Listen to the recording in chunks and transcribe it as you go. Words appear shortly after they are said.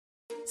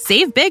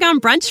Save big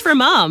on brunch for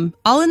mom,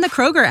 all in the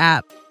Kroger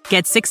app.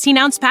 Get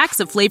 16-ounce packs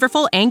of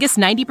flavorful Angus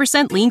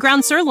 90% lean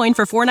ground sirloin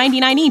for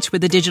 $4.99 each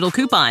with a digital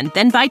coupon.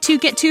 Then buy 2,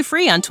 get 2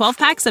 free on 12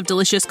 packs of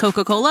delicious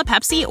Coca-Cola,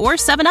 Pepsi, or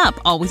 7-Up,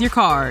 all with your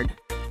card.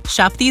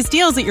 Shop these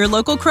deals at your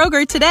local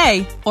Kroger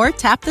today, or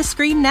tap the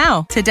screen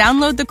now to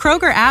download the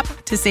Kroger app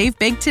to save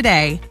big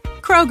today.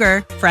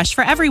 Kroger, fresh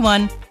for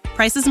everyone.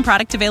 Prices and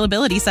product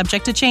availability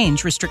subject to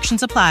change.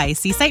 Restrictions apply.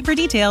 See site for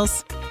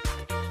details.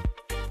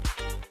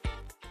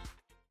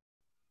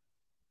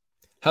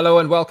 Hello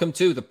and welcome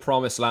to The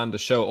Promised Land, a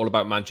show all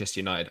about Manchester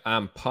United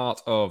and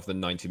part of the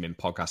 90 Min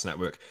Podcast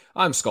Network.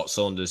 I'm Scott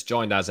Saunders,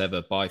 joined as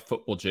ever by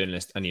football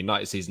journalist and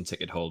United season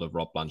ticket holder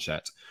Rob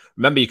Blanchett.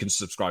 Remember, you can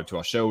subscribe to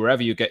our show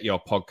wherever you get your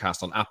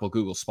podcast on Apple,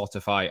 Google,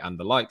 Spotify and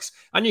the likes.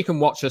 And you can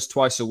watch us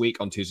twice a week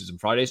on Tuesdays and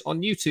Fridays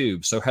on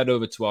YouTube. So head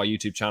over to our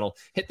YouTube channel,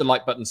 hit the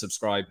like button,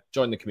 subscribe,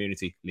 join the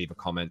community, leave a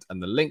comment,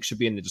 and the link should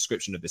be in the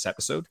description of this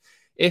episode.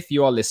 If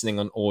you are listening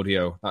on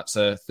audio, that's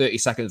 30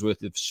 seconds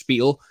worth of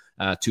spiel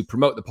to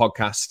promote the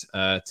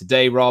podcast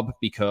today, Rob,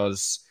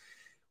 because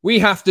we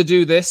have to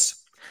do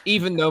this,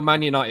 even though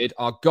Man United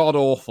are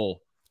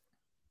god-awful.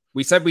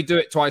 We said we'd do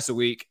it twice a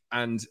week,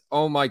 and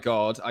oh my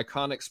God, I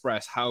can't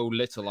express how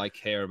little I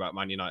care about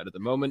Man United at the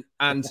moment.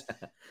 And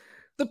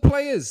the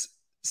players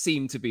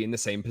seem to be in the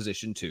same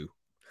position too,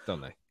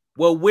 don't they?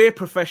 Well, we're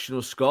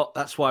professionals, Scott.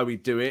 That's why we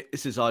do it.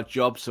 This is our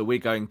job, so we're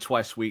going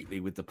twice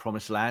weekly with The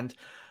Promised Land.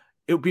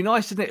 It would be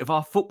nice, isn't it, if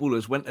our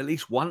footballers went at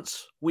least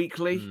once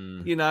weekly,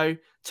 you know,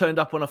 turned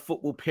up on a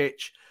football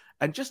pitch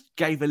and just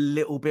gave a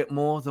little bit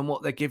more than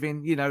what they're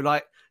giving, you know,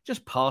 like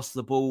just pass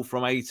the ball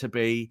from A to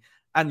B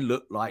and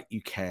look like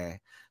you care.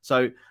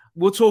 So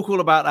we'll talk all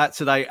about that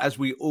today, as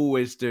we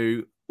always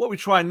do. What we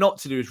try not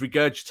to do is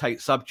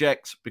regurgitate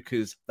subjects,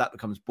 because that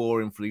becomes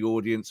boring for the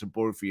audience and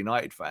boring for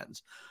United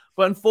fans.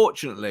 But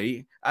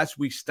unfortunately, as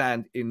we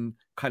stand in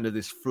kind of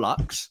this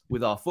flux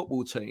with our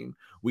football team,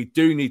 we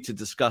do need to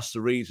discuss the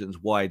reasons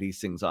why these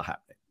things are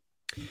happening.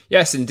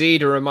 Yes,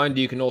 indeed. A reminder,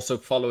 you can also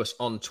follow us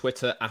on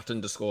Twitter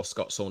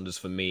 @_Scott Saunders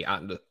for me,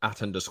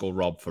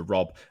 @_Rob for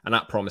Rob, and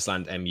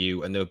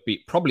 @PromisedLandMU. And there'll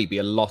probably be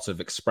a lot of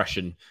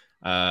expression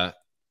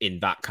in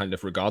that kind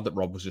of regard that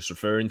Rob was just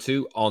referring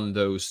to on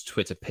those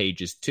Twitter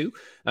pages too.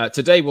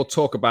 Today, we'll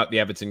talk about the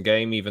Everton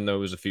game, even though it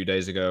was a few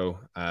days ago.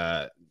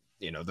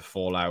 The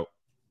fallout.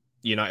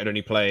 United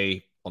only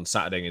play on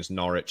Saturday against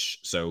Norwich,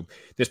 so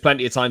there's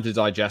plenty of time to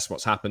digest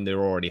what's happened. There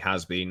already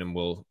has been, and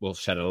we'll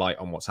shed a light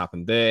on what's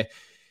happened there.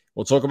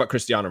 We'll talk about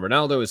Cristiano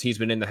Ronaldo, as he's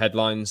been in the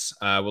headlines.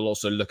 We'll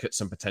also look at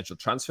some potential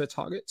transfer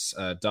targets.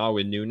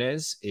 Darwin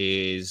Nunez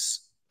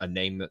is a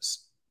name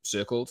that's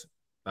circled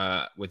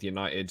with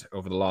United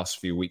over the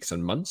last few weeks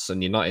and months,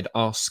 and United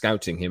are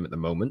scouting him at the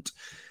moment,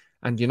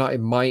 and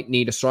United might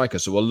need a striker,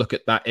 so we'll look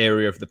at that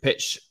area of the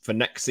pitch for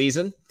next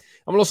season.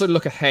 And we'll also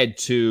look ahead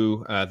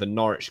to the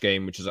Norwich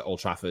game, which is at Old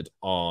Trafford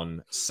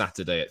on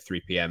Saturday at 3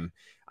 p.m,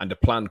 and a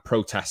planned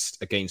protest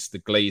against the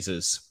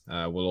Glazers.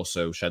 We'll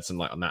also shed some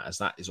light on that, as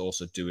that is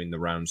also doing the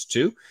rounds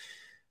too.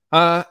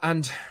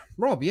 And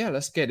Rob,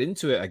 let's get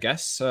into it, I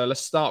guess.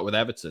 Let's start with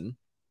Everton,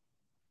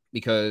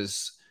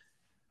 because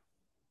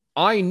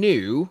I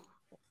knew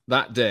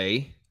that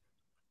day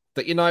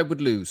that United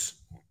would lose.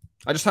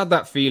 I just had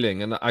that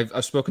feeling, and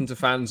I've spoken to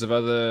fans of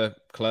other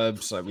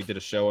clubs. Like, we did a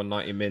show on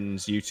 90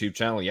 Min's YouTube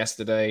channel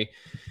yesterday.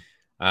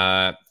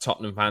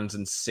 Tottenham fans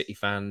and City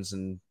fans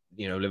and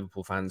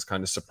Liverpool fans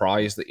kind of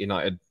surprised that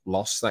United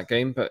lost that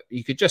game, but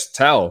you could just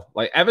tell,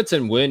 like,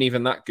 Everton weren't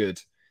even that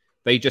good.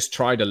 They just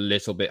tried a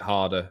little bit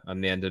harder,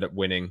 and they ended up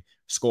winning.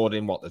 Scored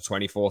in the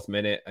 24th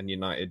minute, and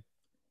United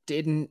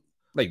didn't.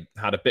 They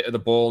had a bit of the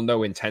ball,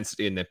 no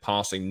intensity in their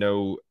passing,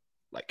 no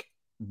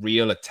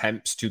real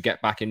attempts to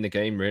get back in the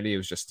game, really. It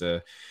was just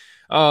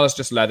let's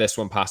just let this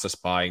one pass us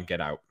by and get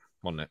out,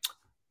 wasn't it?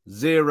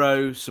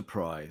 Zero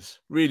surprise.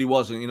 Really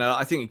wasn't.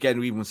 I think, again,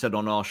 we even said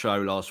on our show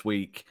last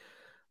week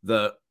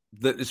that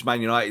this Man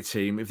United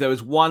team, if there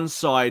was one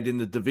side in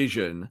the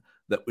division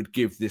that would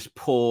give this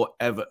poor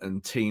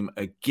Everton team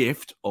a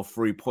gift of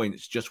 3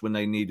 points just when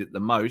they need it the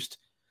most,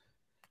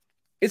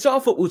 it's our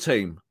football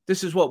team.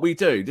 This is what we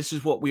do. This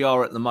is what we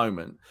are at the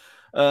moment.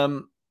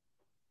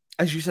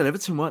 As you said,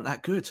 Everton weren't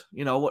that good.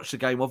 I watched the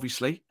game,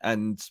 obviously,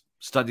 and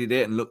studied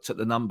it and looked at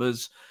the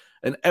numbers.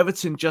 And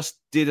Everton just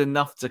did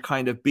enough to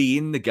kind of be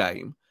in the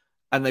game,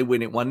 and they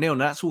win it 1-0.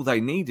 And that's all they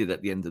needed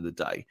at the end of the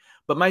day.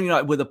 But Man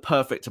United were the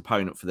perfect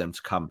opponent for them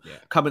to come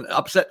and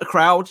upset the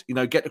crowd,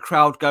 get the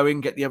crowd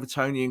going, get the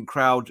Evertonian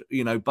crowd,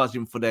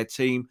 buzzing for their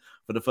team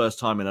for the first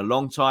time in a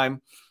long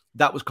time.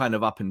 That was kind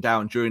of up and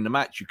down during the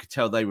match. You could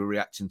tell they were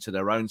reacting to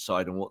their own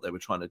side and what they were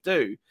trying to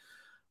do.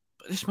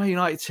 But this Man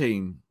United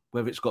team,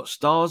 whether it's got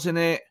stars in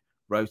it,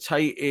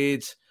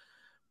 rotated,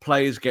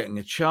 players getting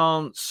a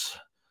chance,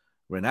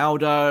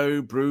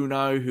 Ronaldo,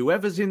 Bruno,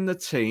 whoever's in the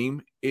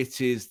team,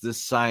 it is the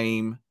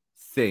same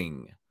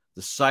thing.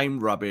 The same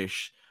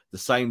rubbish, the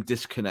same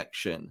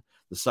disconnection,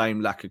 the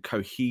same lack of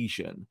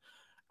cohesion,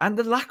 and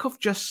the lack of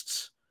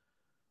just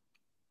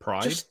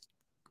pride.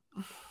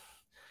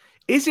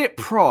 Is it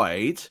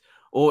pride,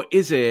 Or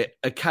is it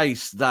a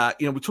case that,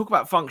 we talk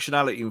about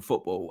functionality in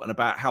football and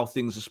about how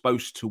things are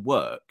supposed to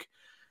work.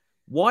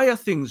 Why are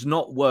things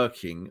not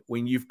working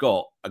when you've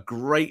got a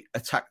great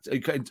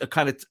a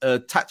kind of a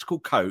tactical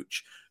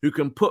coach who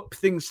can put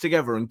things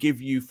together and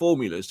give you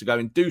formulas to go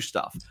and do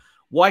stuff?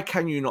 Why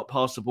can you not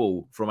pass the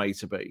ball from A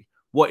to B?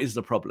 What is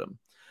the problem?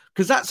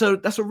 Because that's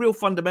a real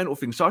fundamental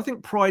thing. So I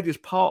think pride is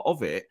part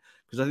of it,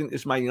 because I think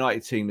this Man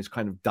United team is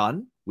kind of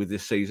done with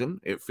this season.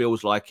 It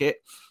feels like it.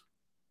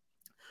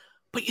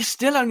 But you're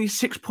still only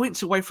 6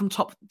 points away from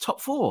top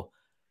four.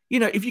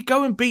 If you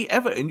go and beat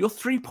Everton, you're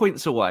 3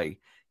 points away.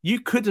 You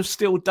could have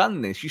still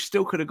done this. You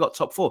still could have got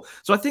top four.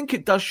 So I think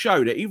it does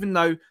show that even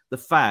though the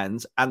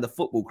fans and the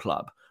football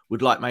club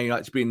would like Man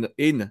United to be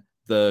in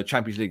the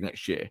Champions League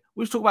next year,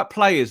 we talk about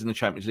players in the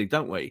Champions League,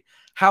 don't we?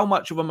 How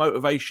much of a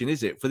motivation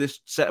is it for this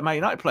set of Man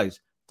United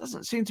players?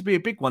 Doesn't seem to be a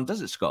big one,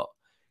 does it, Scott?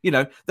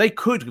 They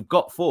could have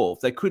got fourth.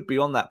 They could be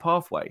on that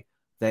pathway.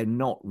 They're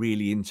not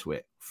really into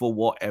it for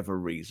whatever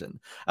reason.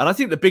 And I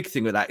think the big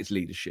thing with that is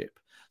leadership.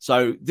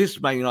 So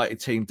this Man United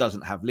team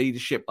doesn't have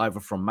leadership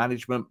either from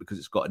management, because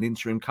it's got an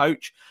interim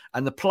coach,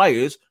 and the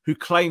players who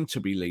claim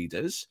to be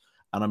leaders.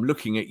 And I'm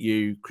looking at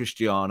you,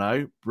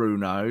 Cristiano,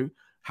 Bruno,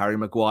 Harry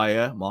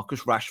Maguire,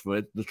 Marcus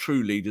Rashford, the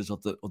true leaders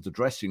of the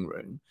dressing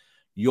room.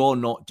 You're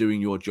not doing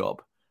your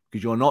job,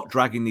 because you're not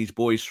dragging these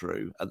boys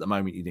through at the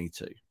moment you need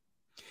to.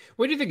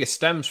 Where do you think it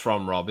stems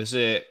from, Rob? Is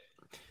it,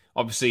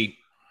 obviously,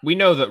 we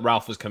know that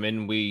Ralph has come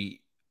in.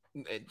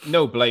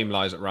 No blame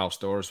lies at Ralph's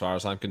door as far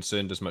as I'm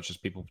concerned, as much as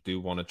people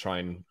do want to try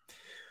and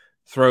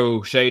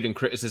throw shade and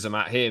criticism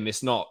at him.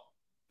 It's not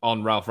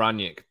on Ralph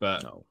Rangnick,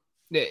 but no.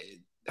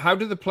 How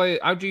do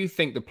you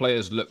think the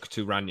players look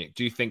to Rangnick?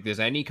 Do you think there's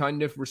any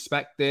kind of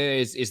respect there?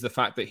 Is the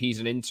fact that he's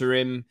an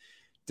interim,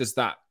 does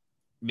that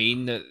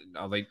mean that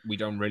we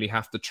don't really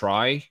have to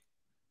try?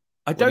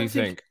 I don't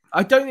think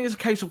it's a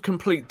case of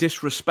complete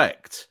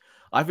disrespect.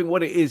 I think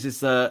what it is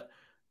that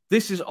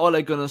this is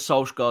Ole Gunnar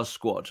Solskjaer's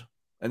squad,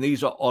 and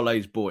these are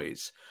Ole's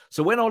boys.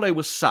 So when Ole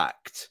was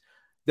sacked,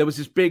 there was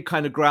this big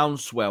kind of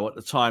groundswell at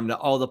the time that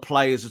the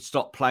players had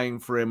stopped playing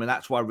for him, and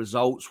that's why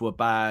results were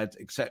bad,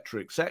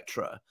 etc.,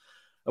 etc.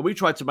 And we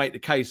tried to make the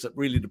case that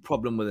really the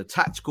problem were the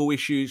tactical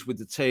issues with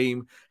the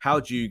team.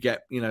 How do you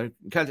get,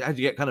 how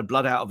do you get kind of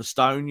blood out of a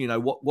stone?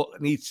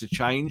 What needs to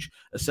change,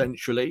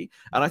 essentially.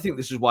 And I think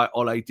this is why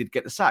Ole did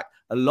get the sack.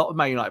 A lot of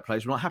Man United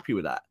players were not happy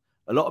with that.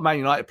 A lot of Man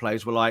United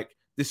players were like,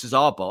 this is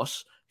our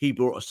boss. He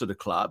brought us to the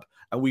club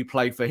and we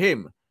play for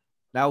him.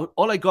 Now,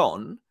 Ole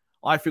gone,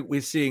 I think we're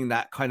seeing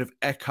that kind of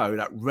echo,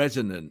 that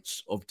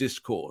resonance of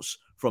discourse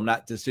from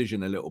that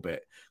decision a little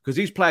bit. Because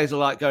these players are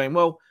like going,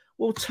 well,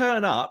 we'll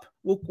turn up,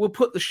 we'll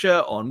put the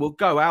shirt on, we'll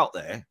go out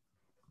there.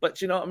 But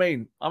do you know what I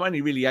mean? I'm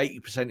only really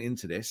 80%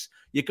 into this.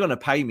 You're going to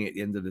pay me at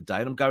the end of the day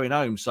and I'm going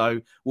home. So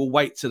we'll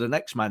wait to the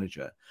next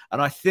manager.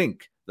 And I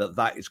think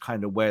that is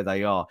kind of where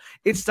they are.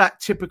 It's that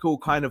typical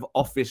kind of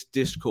office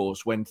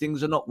discourse when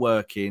things are not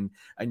working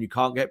and you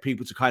can't get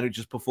people to kind of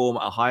just perform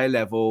at a higher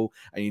level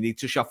and you need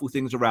to shuffle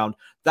things around.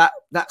 That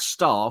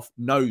staff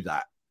know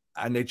that.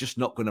 And they're just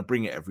not going to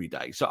bring it every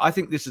day. So I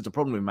think this is the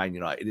problem with Man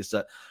United, is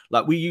that,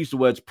 like, we use the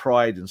words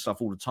pride and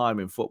stuff all the time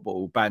in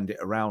football, band it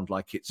around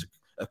like it's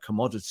a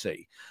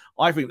commodity.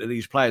 I think that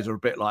these players are a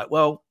bit like,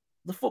 well,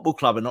 the football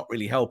club are not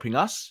really helping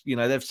us.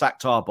 They've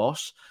sacked our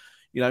boss.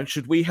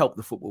 Should we help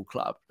the football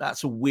club?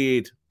 That's a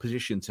weird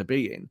position to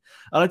be in.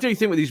 And I do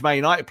think with these Man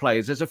United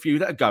players, there's a few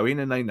that are going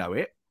and they know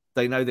it.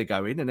 They know they're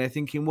going and they're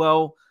thinking,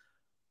 well,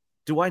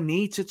 do I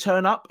need to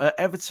turn up at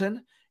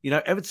Everton?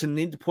 Everton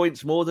need the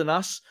points more than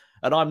us.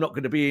 And I'm not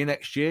going to be here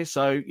next year.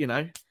 So,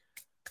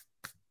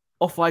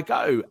 off I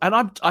go.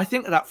 And I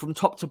think that from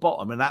top to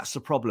bottom, and that's the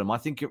problem. I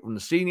think it from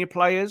the senior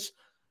players.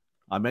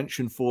 I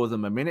mentioned 4 of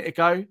them a minute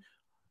ago.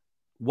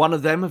 One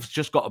of them has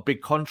just got a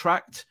big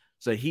contract.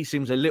 So he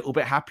seems a little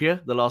bit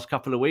happier the last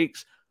couple of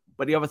weeks.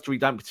 But the other 3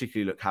 don't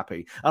particularly look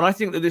happy. And I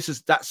think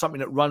that that's something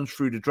that runs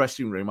through the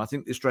dressing room. I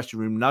think this dressing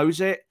room knows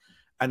it.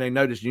 And they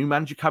know there's a new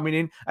manager coming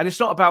in. And it's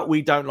not about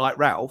we don't like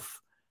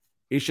Ralph.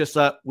 It's just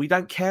that we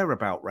don't care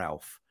about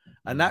Ralph.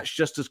 And that's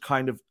just as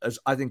kind of, as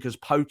I think, as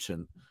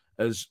potent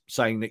as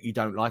saying that you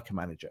don't like a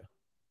manager.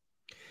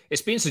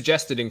 It's been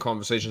suggested in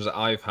conversations that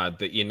I've had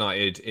that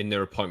United, in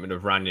their appointment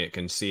of Rangnick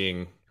and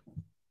seeing,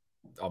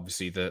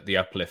 obviously, the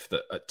uplift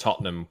at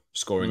Tottenham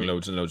scoring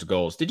loads and loads of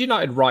goals, did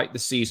United write the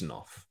season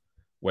off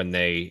when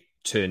they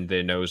turned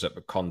their nose up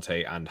at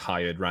Conte and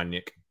hired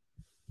Rangnick?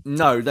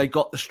 No, they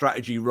got the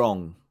strategy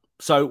wrong.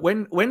 So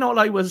when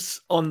Ole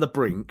was on the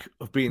brink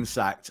of being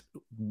sacked,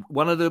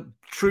 one of the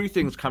true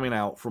things coming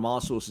out from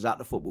our sources at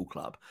the football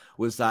club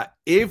was that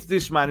if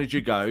this manager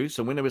goes,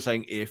 and when they were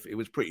saying if, it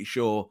was pretty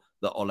sure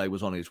that Ole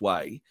was on his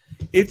way.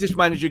 If this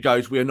manager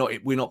goes, we're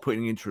not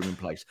putting an interim in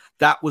place.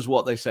 That was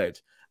what they said.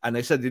 And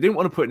they said they didn't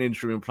want to put an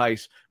interim in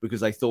place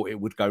because they thought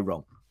it would go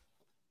wrong.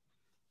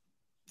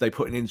 They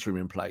put an interim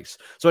in place.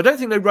 So I don't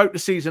think they wrote the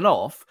season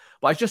off,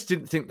 but I just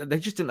didn't think that they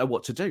just didn't know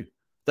what to do.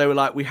 They were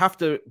like, we have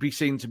to be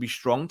seen to be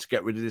strong to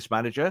get rid of this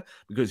manager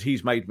because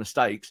he's made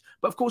mistakes.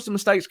 But of course, the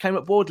mistakes came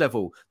at board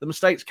level. The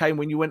mistakes came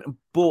when you went and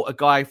bought a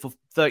guy for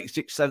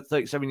 36,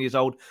 37 years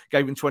old,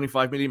 gave him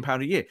 £25 million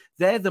a year.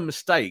 They're the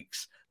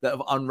mistakes that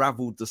have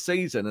unraveled the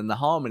season and the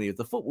harmony of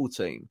the football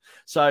team.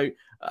 So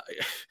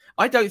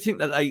I don't think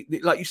that they,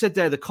 like you said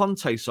there, the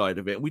Conte side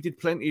of it, we did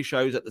plenty of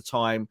shows at the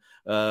time,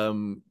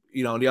 on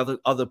the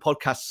other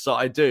podcasts that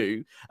I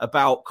do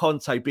about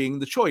Conte being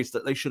the choice,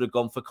 that they should have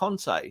gone for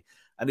Conte.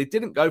 And they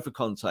didn't go for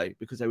Conte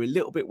because they were a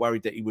little bit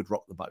worried that he would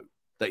rock the boat,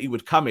 that he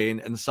would come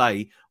in and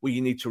say, well,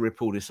 you need to rip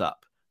all this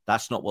up.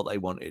 That's not what they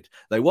wanted.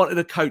 They wanted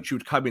a coach who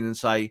would come in and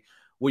say,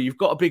 well, you've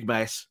got a big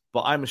mess,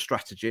 but I'm a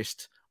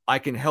strategist. I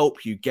can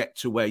help you get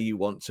to where you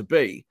want to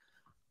be.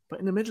 But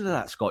in the middle of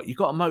that, Scott, you've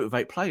got to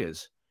motivate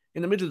players.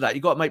 In the middle of that,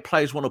 you've got to make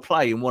players want to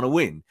play and want to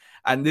win.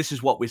 And this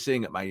is what we're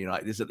seeing at Man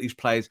United, is that these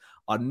players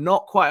are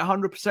not quite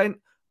 100%,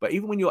 but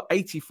even when you're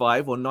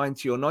 85 or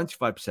 90 or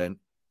 95%,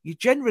 you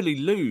generally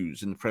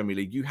lose in the Premier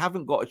League. You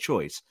haven't got a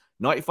choice.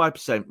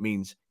 95%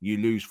 means you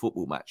lose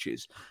football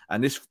matches.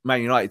 And this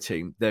Man United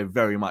team, they're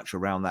very much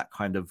around that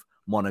kind of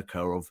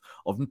moniker of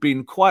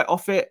being quite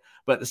off it,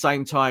 but at the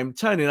same time,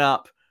 turning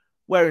up,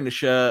 wearing the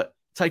shirt,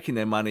 taking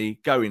their money,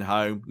 going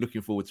home,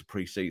 looking forward to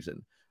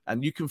pre-season.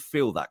 And you can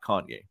feel that,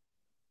 can't you?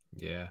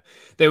 Yeah.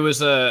 There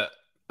was a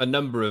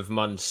number of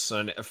months,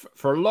 and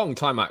for a long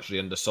time, actually,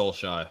 under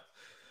Solskjaer,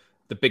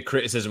 the big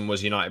criticism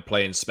was United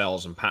playing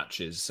spells and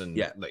patches,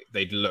 and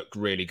they'd look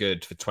really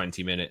good for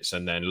 20 minutes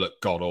and then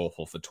look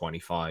god-awful for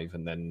 25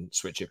 and then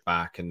switch it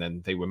back. And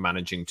then they were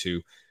managing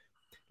to,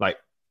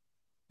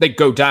 they'd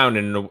go down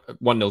in a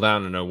 1-0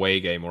 down in an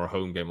away game or a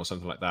home game or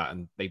something like that,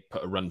 and they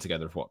put a run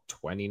together of,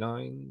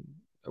 29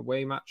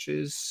 away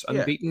matches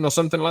unbeaten or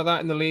something like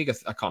that in the league.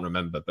 I can't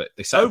remember, but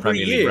they set a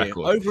Premier League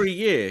record. Over a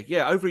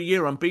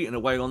year unbeaten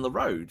away on the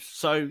road.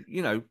 So,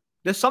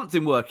 there's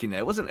something working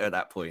there, wasn't there, at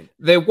that point?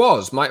 There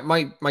was.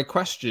 My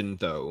question,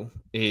 though,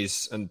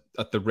 is, and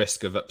at the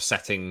risk of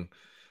upsetting,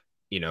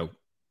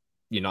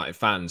 United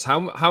fans,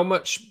 how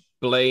much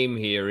blame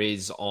here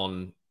is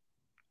on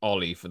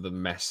Ollie for the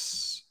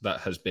mess that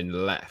has been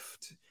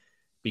left?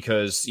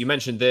 Because you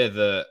mentioned there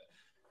that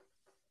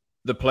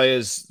the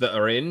players that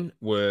are in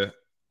were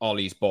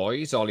Ollie's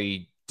boys.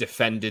 Ollie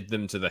defended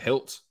them to the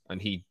hilt,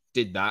 and he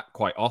did that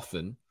quite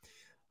often.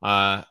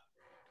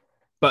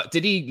 But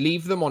did he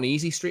leave them on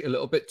easy street a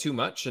little bit too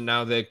much? And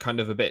now they're kind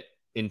of a bit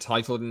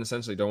entitled in the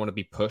sense they don't want to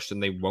be pushed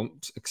and they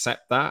won't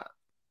accept that?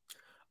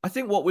 I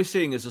think what we're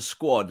seeing as a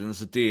squad and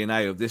as a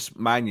DNA of this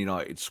Man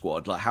United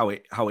squad, like how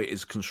it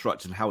is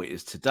constructed and how it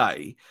is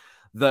today,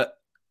 that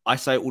I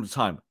say all the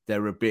time,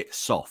 they're a bit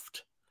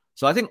soft.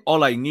 So I think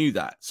Ole knew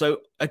that.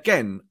 So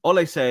again,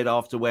 Ole said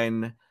after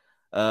when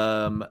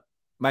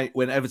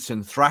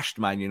Everton thrashed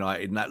Man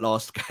United in that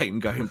last game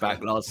going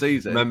back last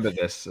season. Remember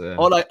this.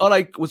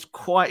 Ole was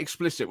quite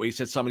explicit where he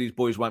said some of these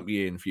boys won't be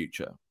here in the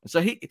future.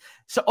 So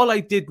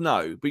Ole did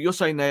know, but you're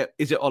saying there,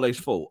 is it Ole's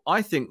fault?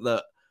 I think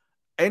that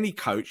any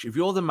coach, if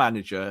you're the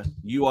manager,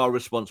 you are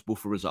responsible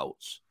for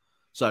results.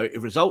 So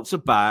if results are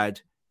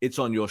bad, it's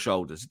on your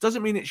shoulders. It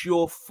doesn't mean it's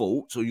your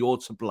fault or you're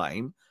to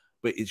blame,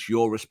 but it's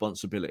your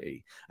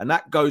responsibility. And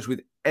that goes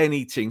with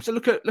any team. So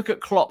look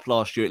at Klopp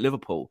last year at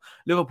Liverpool.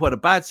 Liverpool had a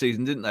bad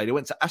season, didn't they? They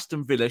went to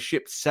Aston Villa,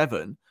 shipped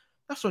 7.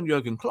 That's on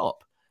Jurgen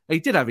Klopp. He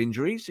did have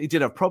injuries. He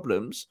did have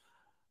problems.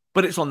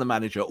 But it's on the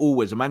manager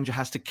always. A manager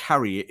has to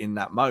carry it in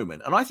that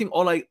moment. And I think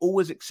Ole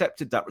always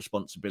accepted that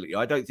responsibility.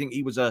 I don't think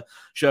he was a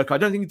shirker. I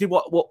don't think he did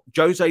what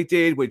Jose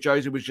did, where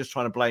Jose was just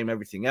trying to blame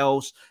everything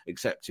else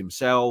except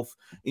himself.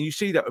 And you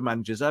see that with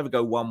managers, they either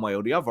go one way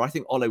or the other. I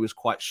think Ole was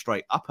quite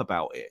straight up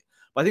about it.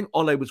 But I think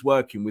Ole was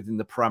working within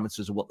the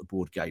parameters of what the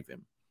board gave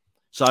him.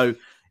 So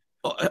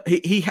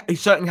he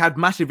certainly had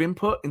massive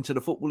input into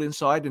the football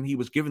inside, and he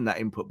was given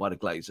that input by the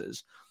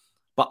Glazers.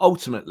 But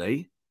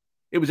ultimately,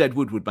 it was Ed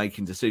Woodward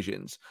making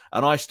decisions.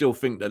 And I still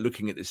think that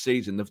looking at this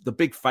season, the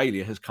big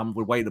failure has come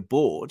with the way the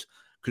board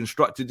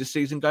constructed this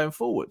season going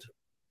forward.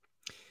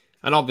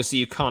 And obviously,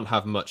 you can't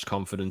have much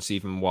confidence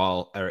even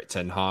while Eric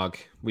Ten Hag.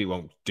 We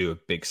won't do a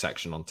big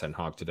section on Ten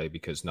Hag today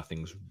because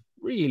nothing's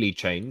really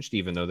changed,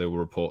 even though there were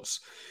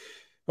reports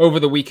over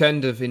the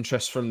weekend of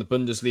interest from the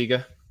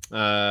Bundesliga.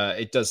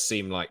 It does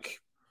seem like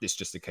it's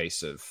just a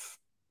case of,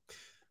 I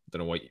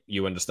don't know what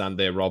you understand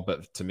there, Rob,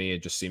 but to me,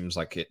 it just seems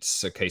like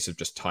it's a case of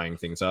just tying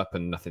things up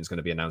and nothing's going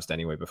to be announced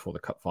anyway before the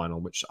cup final,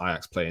 which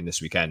Ajax play in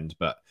this weekend.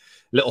 But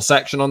little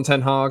section on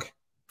Ten Hag.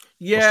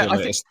 Yeah,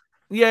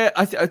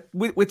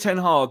 with Ten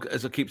Hag,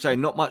 as I keep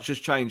saying, not much has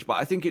changed, but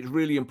I think it's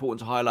really important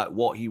to highlight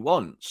what he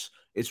wants.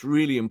 It's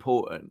really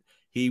important.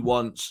 He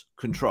wants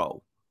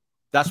control.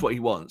 That's what he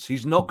wants.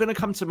 He's not going to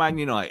come to Man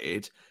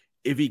United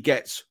if he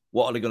gets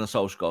what Ole Gunnar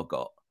Solskjaer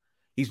got.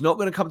 He's not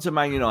going to come to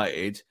Man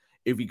United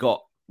if he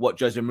got what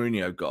Jose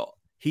Mourinho got.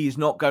 He's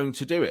not going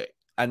to do it.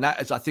 And that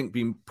has, I think,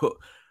 been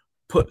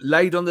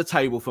laid on the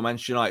table for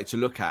Manchester United to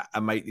look at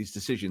and make these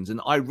decisions.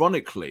 And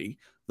ironically,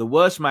 the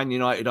worse Man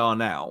United are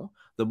now,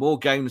 the more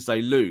games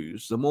they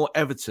lose, the more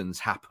Evertons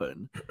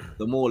happen,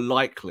 the more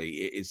likely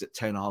it is that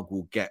Ten Hag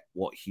will get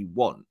what he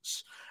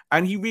wants.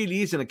 And he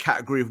really is in a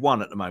category of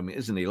one at the moment,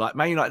 isn't he? Like,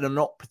 Man United are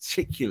not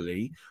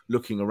particularly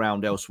looking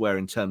around elsewhere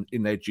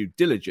in their due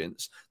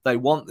diligence. They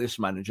want this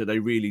manager, they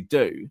really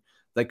do.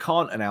 They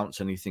can't announce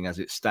anything as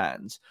it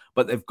stands,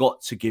 but they've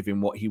got to give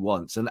him what he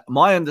wants. And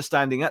my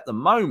understanding at the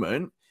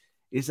moment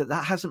is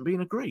that hasn't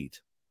been agreed.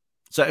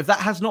 So if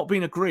that has not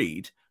been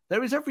agreed,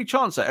 there is every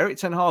chance that Erik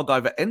Ten Hag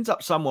either ends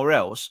up somewhere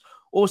else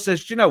or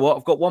says, do you know what?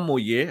 I've got one more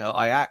year at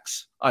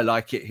Ajax. I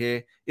like it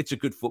here. It's a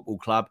good football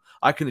club.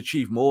 I can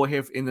achieve more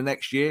here in the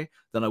next year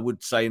than I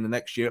would say in the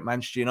next year at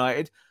Manchester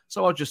United.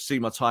 So I'll just see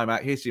my time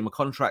out here, see my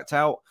contract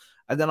out.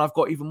 And then I've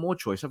got even more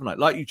choice, haven't I?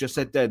 Like you just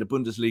said there, the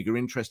Bundesliga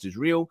interest is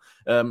real.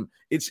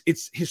 It's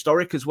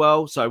historic as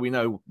well. So we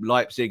know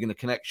Leipzig and the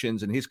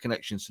connections and his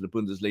connections to the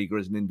Bundesliga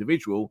as an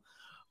individual.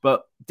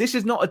 But this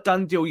is not a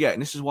done deal yet.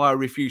 And this is why I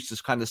refuse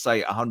to kind of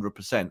say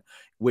 100%.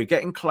 We're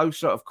getting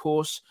closer, of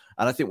course.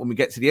 And I think when we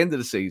get to the end of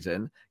the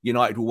season,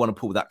 United will want to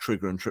pull that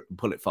trigger and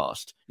pull it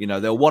fast. You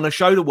know, they'll want to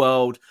show the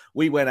world,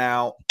 we went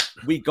out,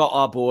 we got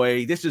our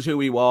boy, this is who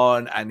we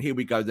want. And here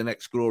we go, the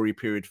next glory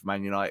period for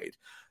Man United.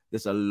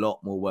 There's a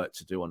lot more work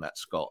to do on that,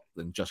 Scott,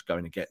 than just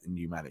going to get the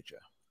new manager.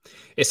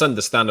 It's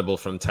understandable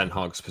from Ten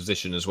Hag's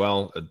position as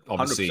well.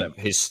 Obviously, 100%.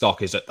 His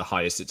stock is at the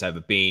highest it's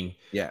ever been.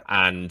 Yeah.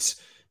 And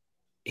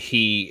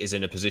he is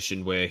in a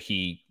position where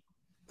he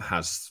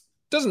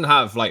doesn't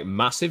have like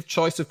massive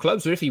choice of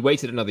clubs. Or if he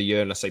waited another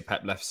year and let's say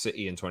Pep left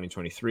City in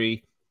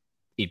 2023,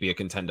 he'd be a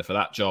contender for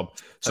that job.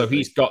 So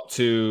he's got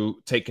to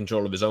take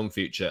control of his own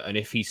future. And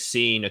if he's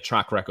seen a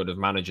track record of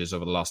managers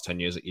over the last 10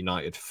 years at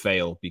United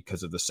fail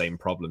because of the same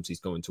problems,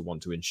 he's going to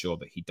want to ensure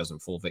that he doesn't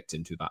fall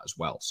victim to that as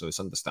well. So it's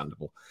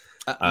understandable.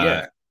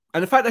 Yeah.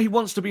 And the fact that he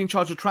wants to be in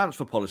charge of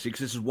transfer policy, because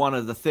this is one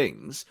of the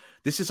things,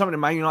 this is something that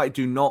Man United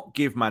do not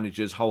give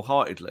managers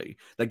wholeheartedly.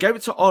 They gave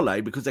it to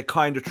Ole because they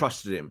kind of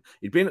trusted him.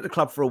 He'd been at the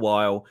club for a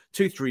while,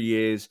 2-3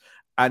 years,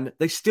 and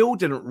they still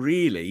didn't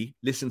really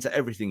listen to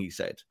everything he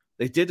said.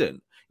 They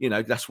didn't. You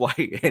know, that's why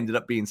he ended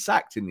up being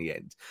sacked in the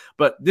end.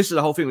 But this is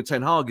the whole thing with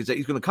Ten Hag, is that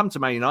he's going to come to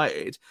Man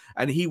United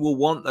and he will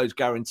want those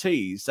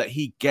guarantees that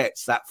he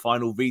gets that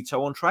final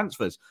veto on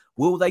transfers.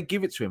 Will they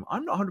give it to him?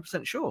 I'm not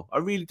 100% sure. I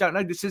really don't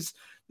know. This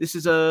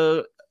is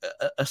a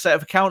set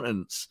of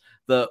accountants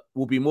that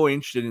will be more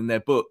interested in their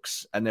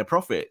books and their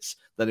profits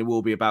than it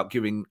will be about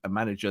giving a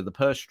manager the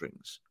purse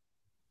strings.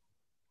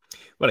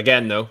 Well,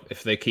 again, though,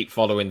 if they keep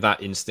following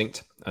that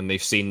instinct and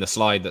they've seen the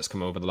slide that's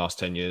come over the last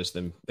 10 years,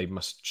 then they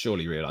must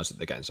surely realise that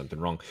they're getting something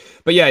wrong.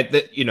 But yeah,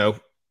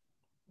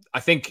 I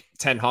think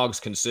Ten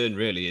Hag's concern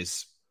really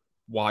is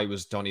why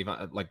was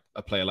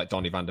a player like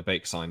Donny van de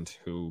Beek signed,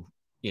 who,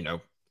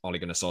 Ole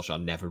Gunnar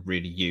Solskjaer never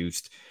really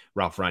used,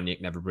 Ralf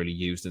Rangnick never really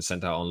used and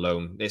sent out on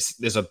loan.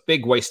 There's a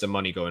big waste of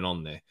money going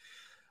on there.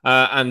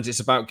 And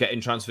it's about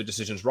getting transfer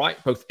decisions right,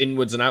 both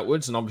inwards and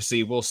outwards. And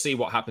obviously, we'll see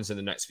what happens in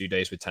the next few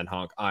days with Ten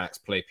Hag. Ajax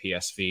play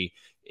PSV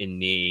in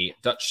the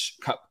Dutch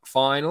Cup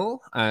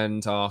final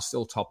and are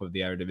still top of the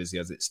Eredivisie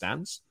as it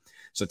stands.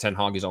 So Ten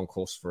Hag is on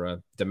course for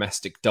a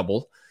domestic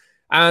double.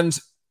 And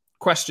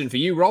question for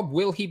you, Rob,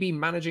 will he be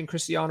managing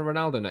Cristiano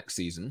Ronaldo next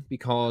season?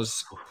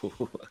 Because,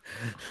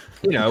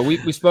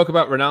 we spoke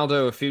about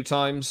Ronaldo a few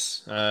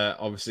times,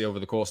 obviously over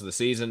the course of the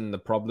season, the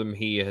problem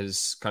he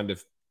has kind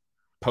of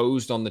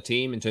posed on the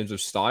team in terms of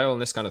style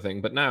and this kind of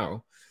thing. But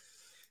now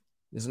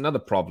there's another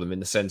problem in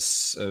the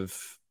sense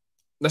of,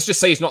 let's just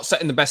say he's not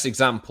setting the best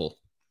example.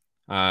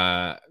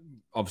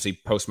 Obviously,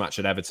 post-match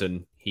at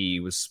Everton, he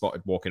was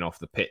spotted walking off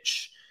the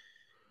pitch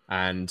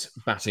and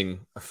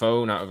batting a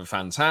phone out of a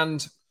fan's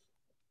hand,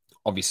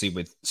 obviously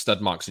with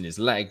stud marks in his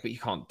leg, but you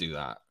can't do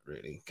that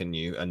really, can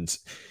you? And,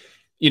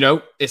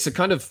 it's a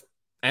kind of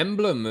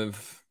emblem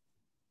of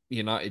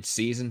United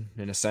season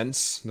in a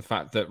sense, the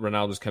fact that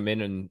Ronaldo's come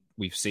in and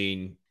we've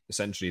seen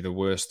essentially the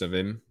worst of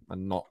him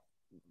and not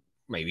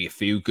maybe a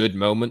few good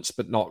moments,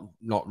 but not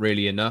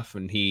really enough.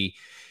 And he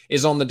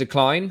is on the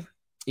decline.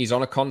 He's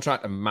on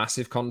a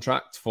massive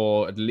contract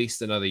for at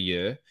least another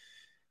year.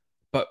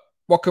 But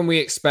what can we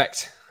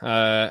expect?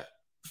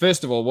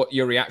 First of all, what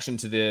your reaction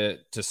to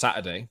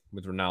Saturday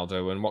with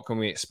Ronaldo, and what can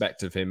we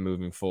expect of him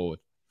moving forward?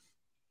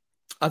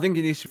 I think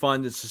he needs to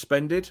find it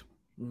suspended.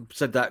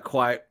 Said that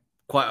quite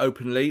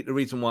openly. The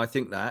reason why I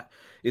think that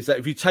is that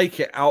if you take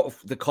it out of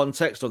the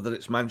context of that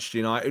it's Manchester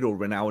United or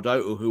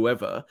Ronaldo or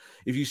whoever,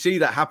 if you see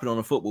that happen on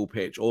a football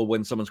pitch or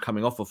when someone's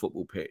coming off a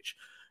football pitch,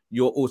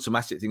 your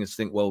automatic thing is to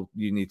think, well,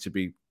 you need to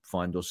be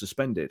fined or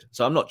suspended.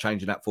 So I'm not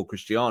changing that for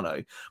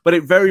Cristiano, but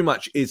it very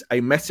much is a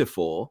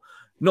metaphor,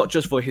 not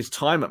just for his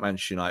time at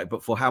Manchester United,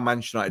 but for how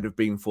Manchester United have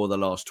been for the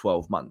last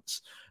 12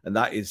 months. And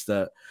that is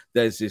that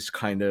there's this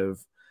kind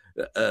of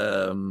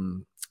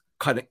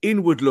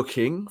inward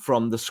looking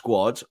from the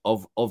squad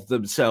of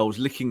themselves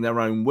licking their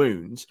own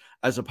wounds,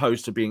 as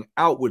opposed to being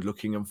outward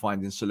looking and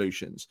finding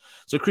solutions.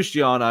 So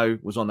Cristiano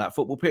was on that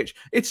football pitch.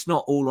 It's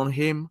not all on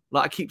him.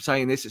 Like I keep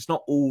saying this, it's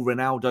not all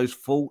Ronaldo's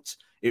fault.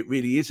 It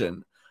really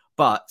isn't.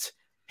 But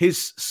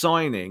his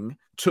signing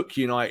took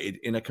United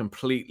in a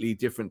completely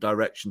different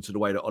direction to the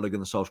way that Ole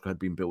Gunnar Solskjaer had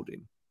been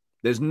building.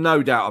 There's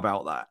no doubt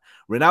about that.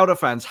 Ronaldo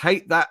fans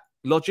hate that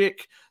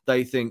logic.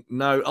 They think,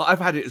 no, I've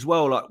had it as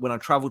well. Like when I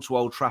travel to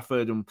Old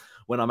Trafford and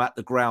when I'm at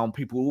the ground,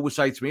 people always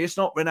say to me, it's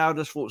not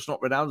Ronaldo's fault. It's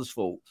not Ronaldo's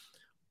fault.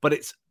 But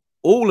it's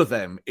all of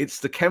them.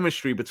 It's the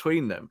chemistry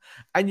between them.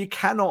 And you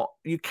cannot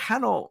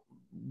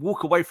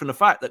walk away from the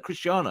fact that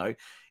Cristiano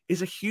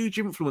is a huge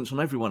influence on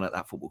everyone at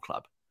that football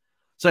club.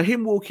 So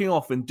him walking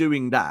off and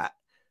doing that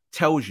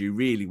tells you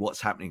really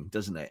what's happening,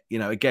 doesn't it? You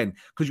know, again,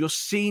 because your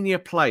senior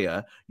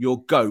player,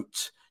 your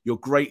GOAT, your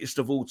greatest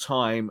of all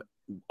time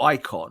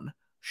icon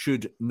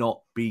should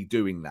not be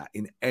doing that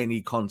in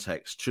any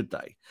context, should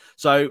they?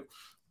 So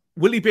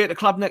will he be at the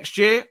club next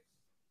year?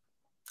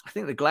 I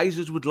think the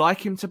Glazers would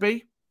like him to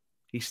be.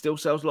 He still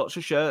sells lots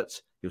of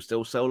shirts. He'll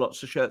still sell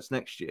lots of shirts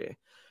next year.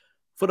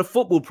 For the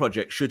football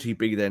project, should he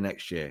be there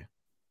next year?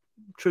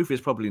 Truth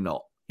is probably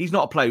not. He's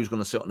not a player who's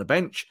going to sit on the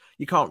bench.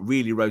 You can't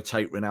really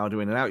rotate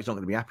Ronaldo in and out. He's not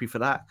going to be happy for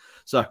that.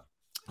 So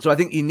I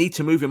think you need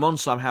to move him on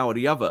somehow or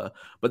the other.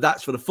 But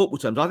that's for the football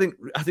terms. I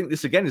think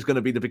this, again, is going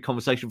to be the big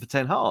conversation for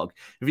Ten Hag.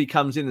 If he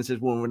comes in and says,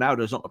 well,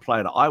 Ronaldo's not the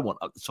player that I want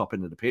at the top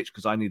end of the pitch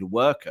because I need a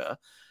worker,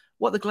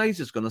 what are the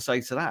Glazers going to say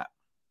to that?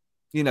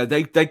 You know,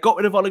 they got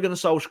rid of Ole Gunnar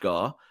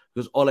Solskjaer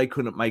because Ole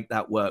couldn't make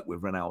that work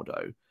with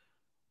Ronaldo.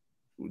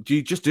 Do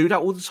you just do that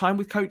all the time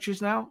with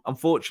coaches now?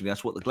 Unfortunately,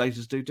 that's what the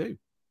Glazers do.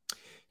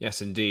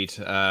 Yes, indeed.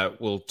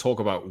 We'll talk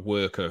about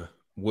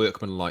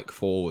workman-like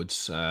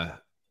forwards.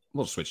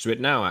 We'll switch to it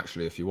now,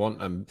 actually, if you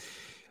want.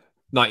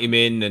 90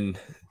 Min and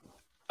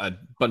a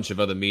bunch of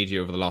other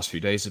media over the last few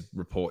days have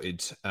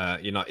reported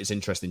United's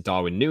interest in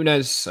Darwin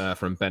Nunez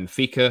from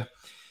Benfica.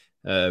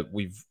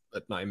 We've,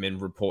 at 90 Min,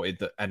 reported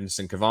that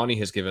Edinson Cavani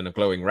has given a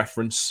glowing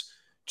reference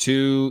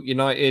to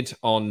United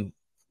on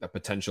a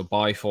potential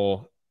buy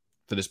for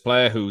this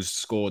player who's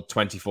scored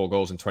 24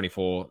 goals in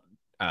 24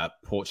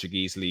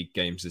 Portuguese league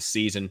games this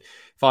season,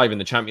 5 in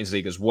the Champions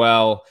League as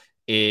well,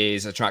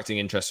 is attracting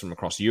interest from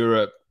across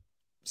Europe.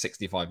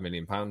 £65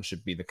 million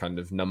should be the kind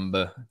of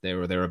number there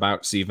or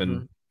thereabouts,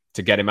 even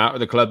to get him out of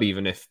the club,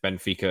 even if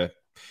Benfica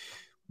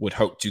would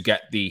hope to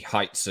get the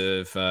heights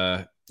of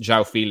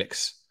João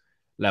Felix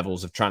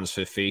levels of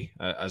transfer fee,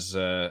 as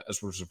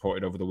was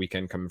reported over the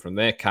weekend coming from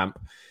their camp.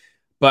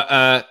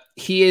 But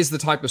he is the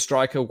type of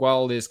striker,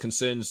 while there's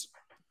concerns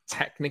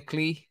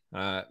technically,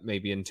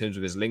 maybe in terms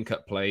of his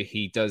link-up play,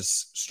 he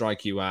does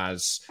strike you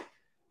as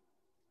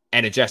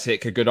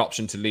energetic, a good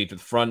option to lead with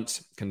the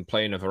front, can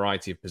play in a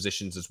variety of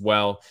positions as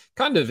well.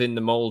 Kind of in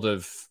the mold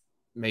of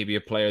maybe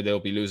a player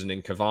they'll be losing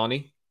in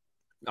Cavani,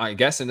 I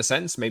guess, in a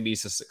sense. Maybe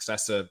he's a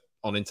successor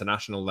on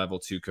international level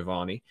to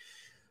Cavani.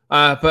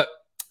 But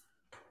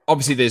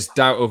obviously there's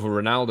doubt over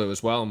Ronaldo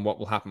as well and what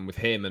will happen with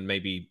him, and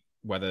maybe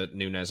whether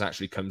Nunez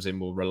actually comes in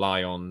will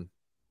rely on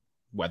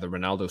whether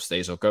Ronaldo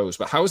stays or goes.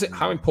 But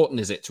how important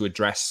is it to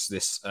address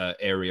this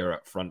area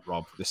up front,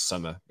 Rob, this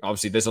summer?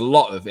 Obviously, there's a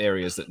lot of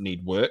areas that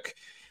need work.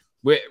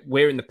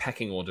 Where in the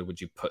pecking order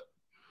would you put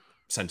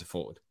centre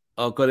forward?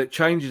 Oh, God, it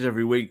changes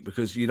every week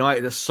because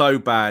United are so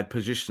bad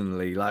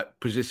positionally, like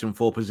position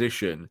for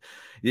position.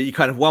 You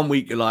kind of, one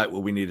week you're like,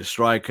 well, we need a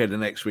striker. The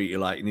next week you're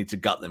like, you need to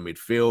gut the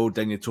midfield.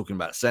 Then you're talking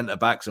about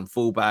centre-backs and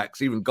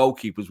full-backs, even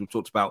goalkeepers. We've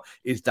talked about,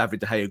 is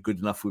David De Gea good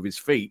enough with his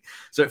feet?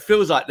 So it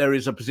feels like there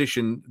is a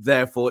position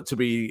there for it to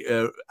be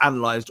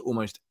analysed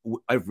almost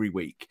every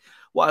week.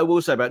 What I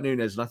will say about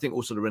Nunez, and I think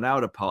also the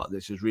Ronaldo part of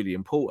this is really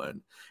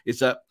important, is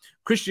that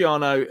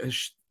Cristiano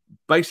has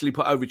basically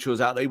put overtures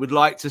out that he would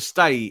like to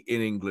stay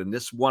in England.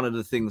 That's one of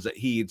the things that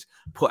he'd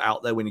put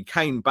out there when he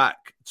came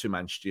back to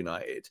Manchester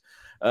United.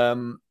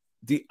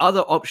 The other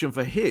option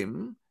for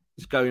him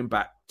is going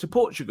back to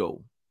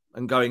Portugal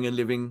and going and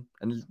living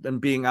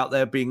and being out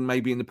there, being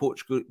maybe in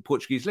the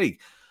Portuguese league.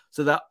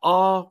 So there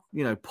are,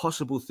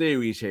 possible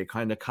theories here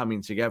kind of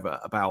coming together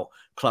about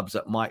clubs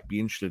that might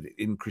be interested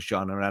in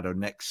Cristiano Ronaldo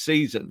next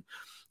season.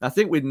 I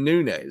think with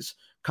Nunez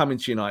coming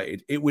to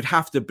United, it would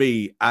have to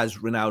be as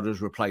Ronaldo's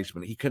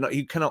replacement. He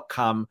cannot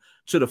come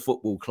to the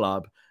football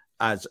club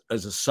as a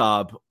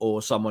sub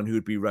or someone who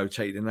would be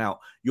rotating out.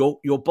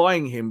 You're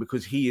buying him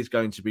because he is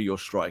going to be your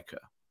striker.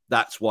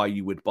 That's why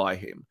you would buy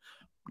him.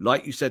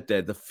 Like you said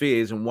there, the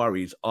fears and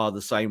worries are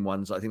the same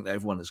ones I think that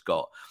everyone has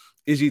got.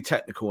 Is he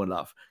technical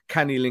enough?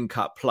 Can he link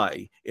up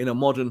play? In a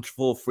modern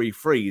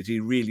 4-3-3, is he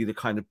really the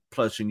kind of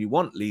person you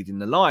want leading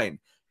the line?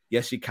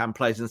 Yes, he can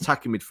play as an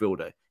attacking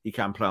midfielder. He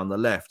can play on the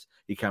left.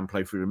 He can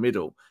play through the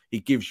middle. He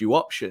gives you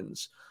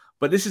options.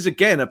 But this is,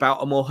 again,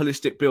 about a more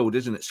holistic build,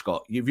 isn't it,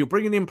 Scott? If you're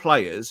bringing in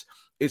players,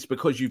 it's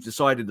because you've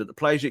decided that the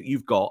players that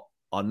you've got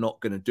are not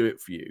going to do it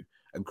for you.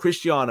 And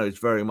Cristiano is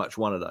very much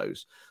one of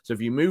those. So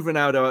if you move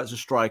Ronaldo out as a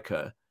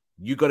striker,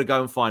 you've got to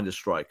go and find a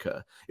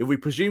striker. If we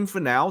presume for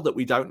now that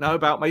we don't know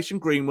about Mason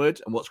Greenwood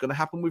and what's going to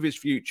happen with his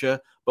future,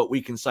 but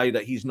we can say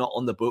that he's not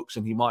on the books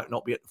and he might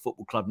not be at the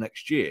football club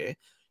next year,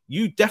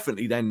 you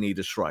definitely then need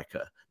a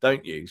striker,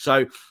 don't you?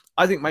 So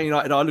I think Man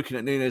United are looking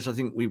at Nunez. I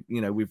think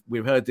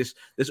we've heard this.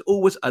 There's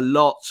always a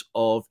lot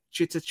of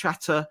chitter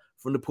chatter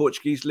from the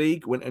Portuguese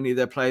league when any of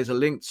their players are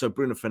linked. So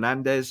Bruno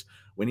Fernandes,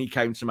 when he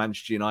came to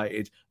Manchester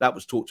United, that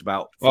was talked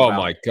about.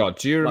 My God.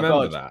 Do you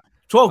remember that?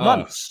 12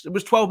 months. It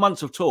was 12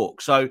 months of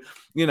talk. So,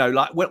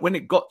 like when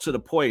it got to the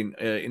point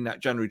in that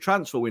January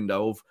transfer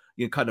window of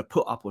kind of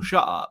put up or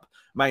shut up,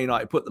 Man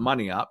United put the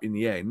money up in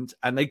the end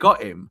and they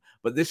got him.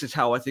 But this is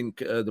how I think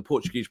the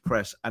Portuguese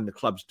press and the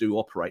clubs do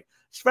operate.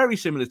 It's very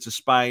similar to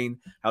Spain,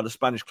 how the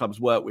Spanish clubs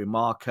work with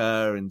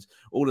Marca and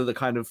all of the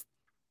kind of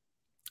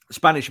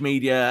Spanish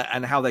media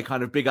and how they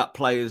kind of big up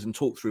players and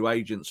talk through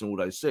agents and all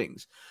those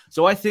things.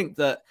 So I think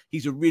that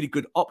he's a really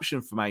good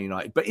option for Man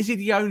United. But is he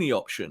the only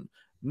option?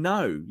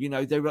 No.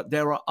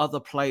 There are other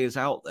players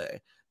out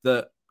there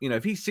that,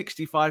 if he's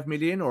 65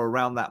 million or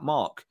around that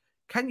mark,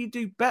 can you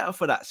do better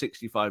for that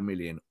 65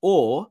 million?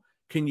 Or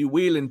can you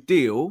wheel and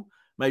deal,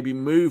 maybe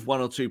move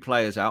one or two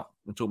players out?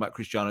 I'm talking about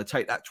Cristiano,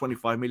 take that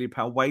 £25 million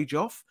wage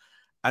off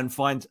and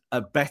find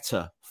a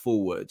better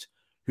forward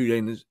who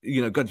then is,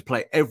 going to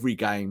play every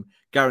game,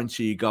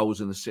 guarantee you goals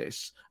and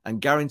assists,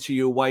 and guarantee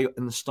you a way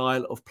in the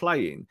style of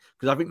playing.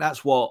 Because I think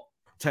that's what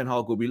Ten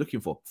Hag will be looking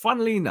for.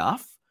 Funnily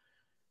enough,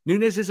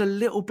 Nunez is a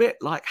little bit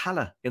like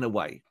Haller in a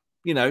way,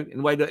 in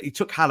the way that he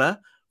took Haller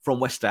from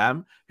West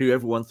Ham, who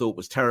everyone thought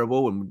was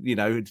terrible and,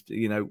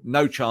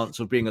 no chance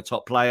of being a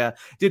top player,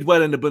 did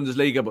well in the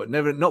Bundesliga, but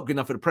not good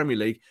enough for the Premier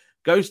League,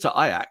 goes to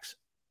Ajax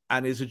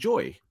and is a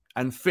joy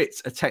and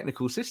fits a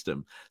technical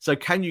system. So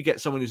can you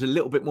get someone who's a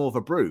little bit more of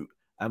a brute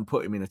and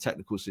put him in a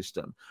technical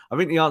system? I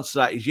think the answer to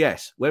that is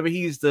yes. Whether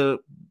he's the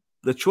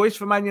choice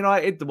for Man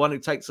United, the one who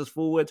takes us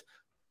forward,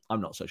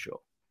 I'm not so sure.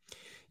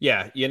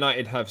 Yeah,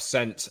 United have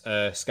sent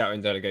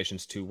scouting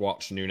delegations to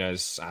watch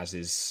Nunez, as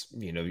is,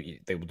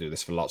 they will do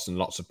this for lots and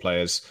lots of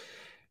players.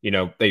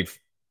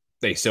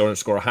 They still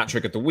score a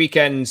hat-trick at the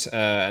weekend,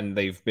 and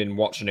they've been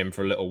watching him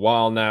for a little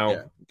while now.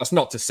 Yeah. That's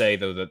not to say,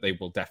 though, that they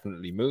will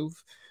definitely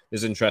move.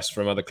 There's interest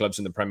from other clubs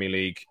in the Premier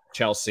League.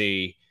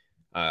 Chelsea,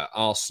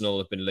 Arsenal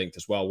have been linked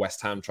as well.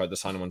 West Ham tried to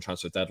sign him on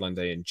transfer deadline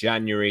day in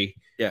January.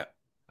 Yeah.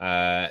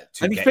 And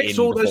he get fits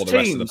all those teams. The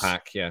rest of the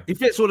pack, yeah. He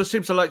fits all the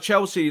teams. So like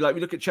Chelsea, like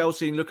we look at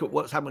Chelsea and look at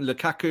what's happened with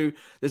Lukaku.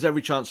 There's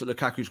every chance that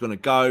Lukaku's going to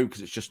go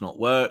because it's just not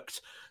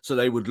worked. So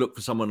they would look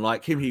for someone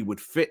like him. He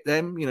would fit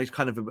them. He's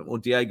kind of a bit more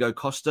Diego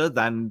Costa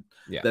than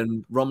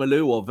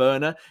Romelu or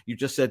Werner. You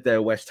just said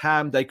they're West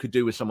Ham. They could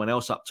do with someone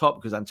else up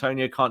top because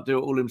Antonio can't do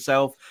it all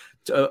himself.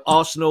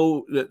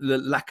 Arsenal, the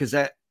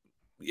Lacazette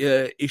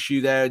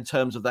issue there in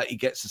terms of that he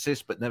gets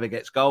assists but never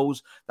gets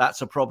goals.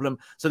 That's a problem.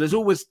 So there's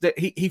always that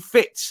he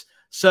fits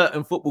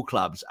certain football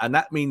clubs, and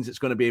that means it's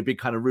going to be a big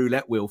kind of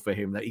roulette wheel for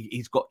him that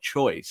he's got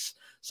choice.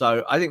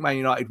 So I think Man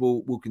United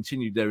will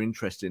continue their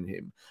interest in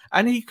him,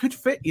 and he could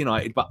fit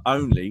United, but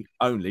only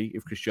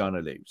if Cristiano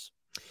leaves.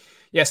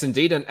 Yes,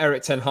 indeed. And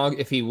Eric Ten Hag,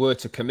 if he were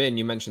to come in,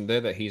 you mentioned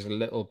there that he's a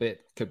little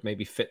bit could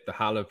maybe fit the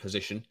Haller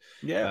position.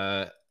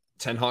 Yeah.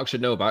 Ten Hag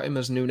should know about him,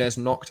 as Nunez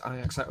knocked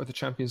Ajax out of the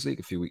Champions League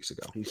a few weeks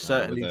ago. He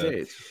certainly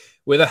did.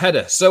 With a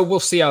header. So we'll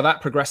see how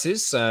that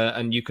progresses.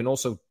 And you can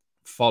also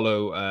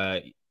follow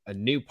a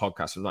new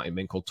podcast from 90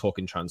 Min called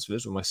Talking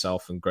Transfers with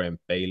myself and Graham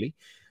Bailey,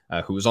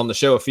 who was on the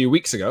show a few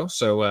weeks ago.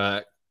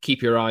 So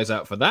keep your eyes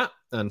out for that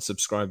and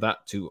subscribe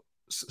to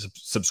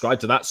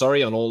that,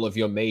 on all of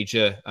your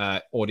major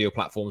audio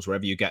platforms,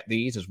 wherever you get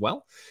these as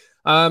well.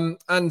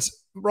 And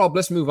Rob,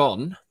 let's move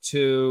on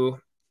to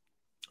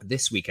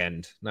this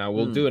weekend. Now,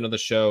 we'll do another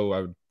show,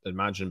 I would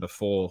imagine,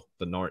 before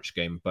the Norwich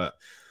game, but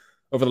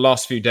over the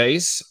last few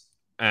days,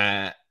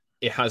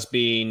 it has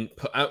been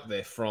put out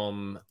there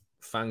from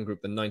fan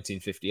group the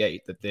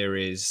 1958 that there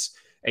is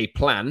a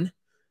plan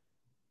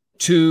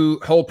to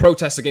hold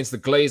protests against the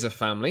Glazer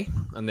family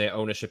and their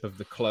ownership of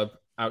the club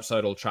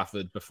outside Old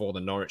Trafford before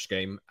the Norwich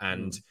game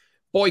and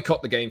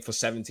boycott the game for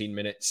 17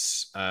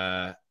 minutes,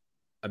 a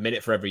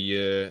minute for every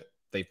year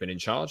they've been in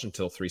charge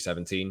until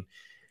 3:17,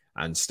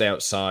 and stay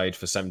outside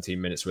for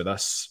 17 minutes with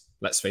us.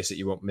 Let's face it,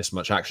 you won't miss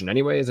much action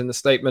anyway, is in the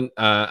statement.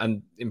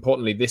 And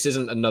importantly, this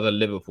isn't another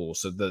Liverpool.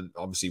 So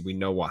obviously we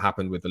know what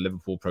happened with the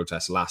Liverpool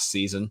protests last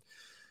season.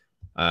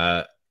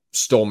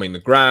 Storming the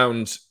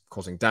ground,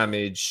 causing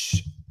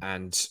damage,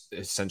 and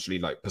essentially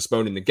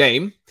postponing the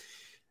game.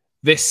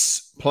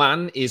 This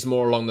plan is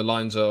more along the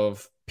lines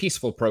of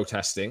peaceful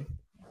protesting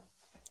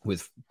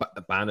with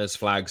banners,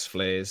 flags,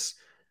 flares,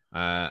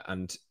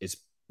 and is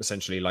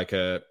essentially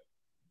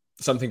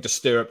something to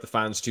stir up the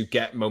fans to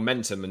get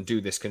momentum and do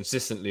this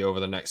consistently over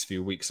the next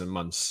few weeks and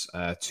months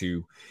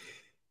to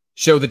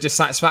show the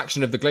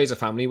dissatisfaction of the Glazer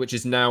family, which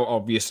is now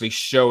obviously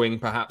showing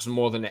perhaps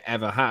more than it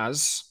ever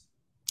has.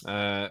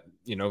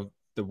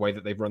 The way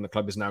that they've run the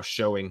club is now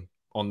showing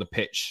on the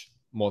pitch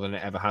more than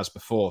it ever has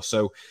before.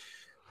 So,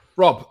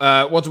 Rob,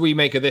 what do we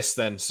make of this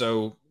then?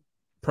 So,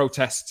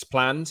 protests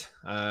planned.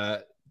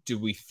 Do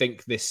we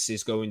think this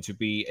is going to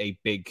be a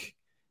big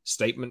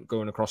statement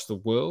going across the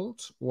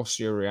world? What's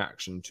your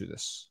reaction to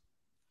this?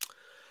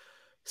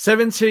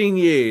 17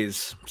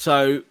 years.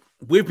 So,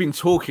 we've been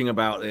talking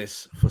about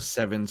this for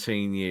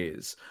 17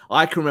 years.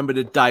 I can remember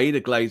the day the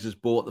Glazers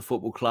bought the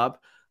football club,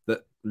 that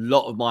a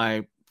lot of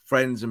my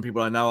friends and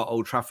people I know at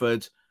Old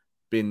Trafford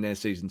been their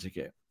season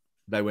ticket.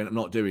 They went, I'm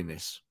not doing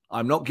this.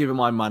 I'm not giving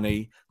my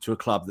money to a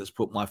club that's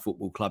put my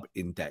football club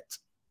in debt.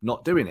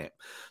 Not doing it.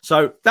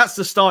 So that's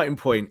the starting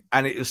point,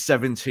 and it was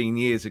 17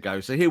 years ago.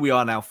 So here we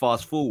are now,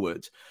 fast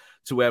forward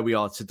to where we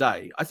are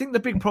today. I think the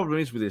big problem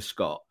is with this,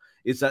 Scott,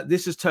 is that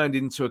this has turned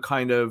into a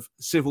kind of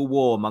civil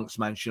war amongst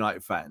Manchester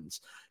United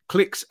fans.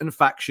 Cliques and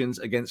factions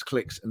against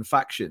cliques and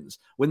factions,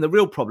 when the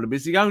real problem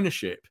is the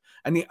ownership.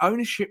 And the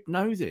ownership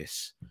know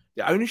this.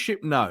 The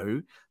ownership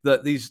know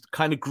that these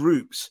kind of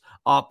groups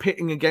are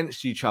pitting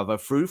against each other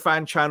through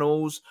fan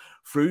channels,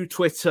 through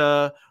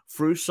Twitter,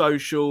 through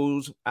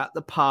socials, at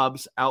the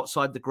pubs,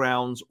 outside the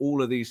grounds,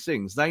 all of these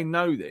things. They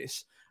know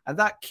this, and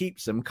that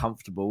keeps them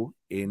comfortable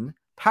in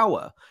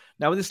power.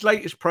 Now, with this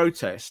latest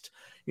protest,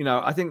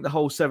 I think the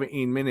whole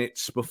 17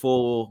 minutes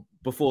before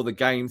the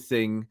game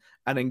thing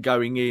and then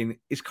going in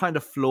is kind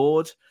of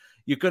flawed.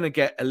 You're going to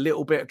get a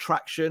little bit of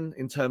traction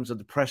in terms of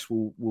the press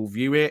will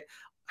view it.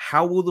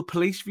 How will the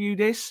police view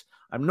this?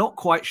 I'm not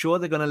quite sure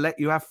they're going to let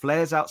you have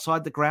flares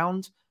outside the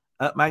ground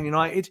at Man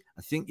United.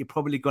 I think you're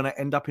probably going to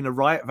end up in a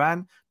riot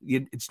van.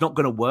 It's not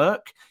going to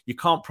work. You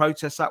can't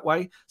protest that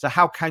way. So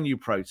how can you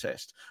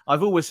protest?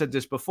 I've always said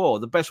this before.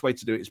 The best way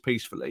to do it is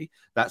peacefully.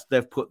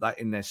 They've put that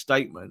in their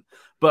statement.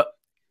 But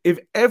if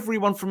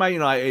everyone from Man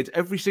United,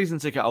 every season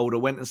ticket holder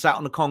went and sat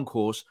on the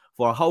concourse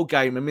for a whole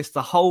game and missed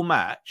the whole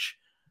match,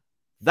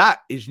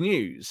 that is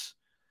news.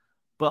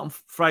 But I'm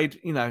afraid,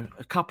 a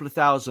couple of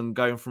thousand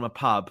going from a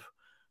pub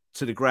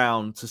to the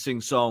ground to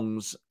sing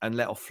songs and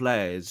let off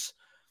flares,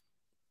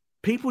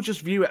 people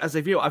just view it as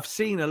they view it. I've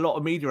seen a lot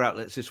of media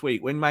outlets this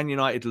week, when Man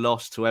United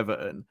lost to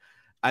Everton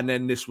and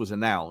then this was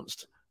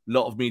announced, a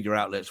lot of media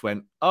outlets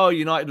went, oh,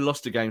 United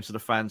lost the game, so the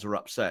fans are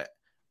upset.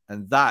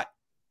 And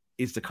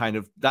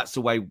that's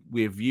the way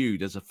we're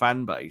viewed as a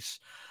fan base.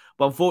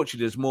 But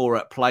unfortunately, there's more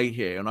at play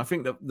here. And I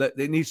think that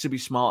it needs to be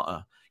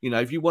smarter.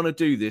 If you want to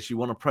do this, you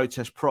want to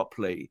protest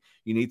properly,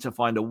 you need to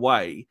find a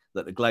way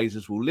that the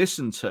Glazers will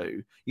listen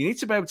to. You need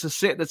to be able to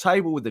sit at the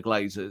table with the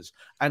Glazers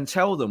and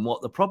tell them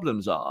what the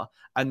problems are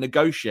and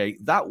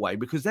negotiate that way,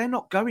 because they're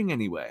not going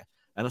anywhere.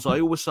 And as I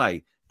always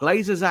say,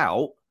 Glazers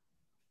out,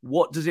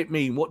 what does it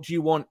mean? What do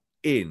you want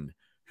in?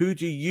 Who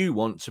do you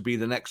want to be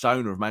the next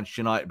owner of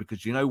Manchester United?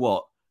 Because you know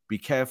what? Be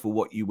careful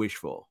what you wish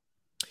for.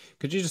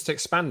 Could you just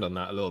expand on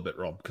that a little bit,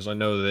 Rob? Because I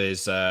know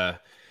there's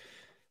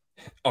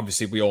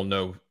obviously we all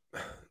know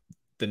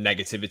the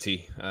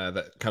negativity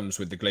that comes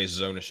with the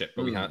Glazers ownership,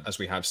 but as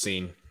we have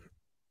seen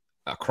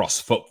across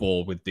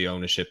football with the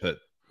ownership at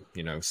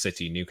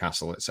City,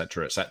 Newcastle,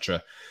 etc.,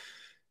 etc.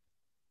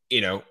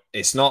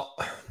 There's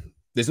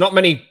not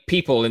many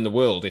people in the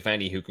world, if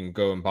any, who can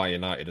go and buy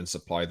United and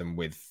supply them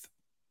with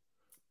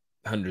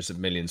hundreds of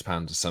millions of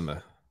pounds a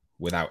summer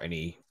without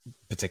any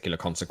particular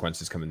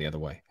consequences coming the other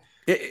way.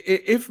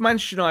 If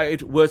Manchester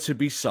United were to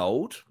be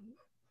sold,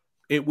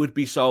 it would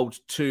be sold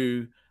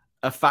to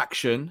a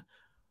faction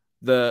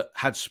that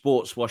had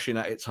sports washing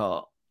at its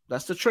heart.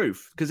 That's the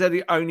truth, because they're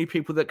the only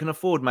people that can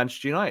afford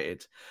Manchester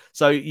United.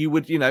 So you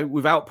would,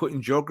 without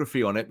putting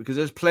geography on it, because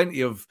there's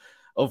plenty of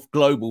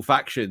global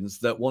factions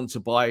that want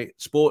to buy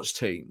sports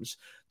teams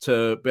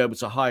to be able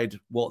to hide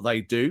what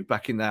they do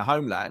back in their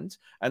homeland.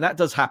 And that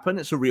does happen.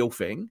 It's a real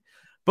thing.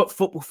 But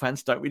football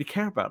fans don't really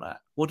care about that.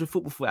 What do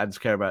football fans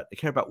care about? They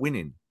care about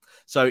winning.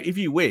 So if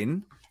you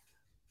win,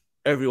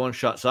 everyone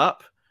shuts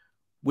up.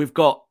 We've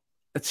got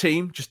a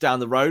team just down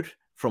the road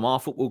from our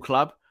football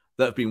club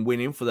that have been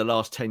winning for the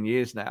last 10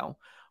 years now.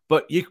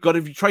 But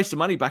if you trace the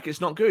money back,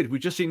 it's not good.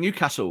 We've just seen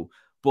Newcastle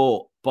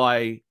bought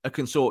by a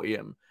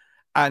consortium,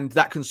 and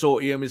that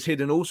consortium is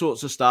hidden all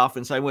sorts of stuff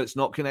and saying, well, it's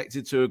not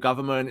connected to a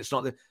government. It's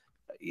not.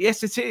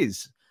 Yes, it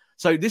is.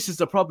 So this is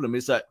the problem,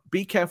 is that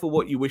be careful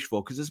what you wish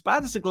for, because as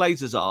bad as the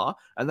Glazers are,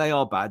 and they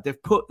are bad,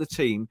 they've put the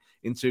team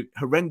into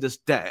horrendous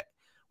debt.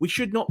 We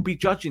should not be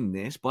judging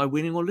this by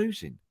winning or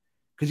losing,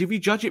 because if you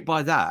judge it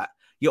by that,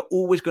 you're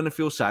always going to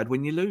feel sad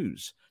when you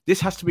lose. This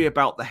has to be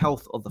about the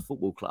health of the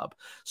football club.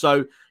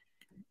 So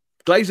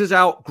Glazers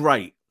out,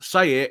 great.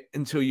 Say it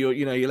until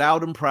you're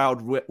loud and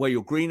proud, wear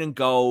your green and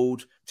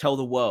gold, tell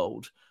the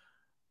world.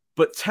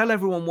 But tell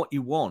everyone what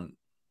you want,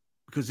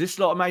 because this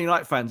lot of Man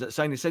United fans that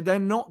saying this, they're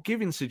not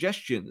giving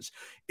suggestions.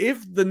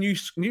 If the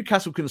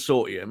Newcastle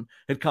consortium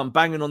had come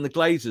banging on the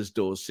Glazers'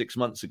 doors 6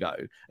 months ago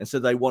and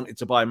said they wanted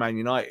to buy Man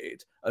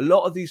United, a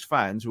lot of these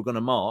fans who are going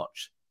to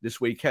march this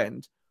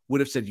weekend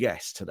would have said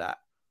yes to that.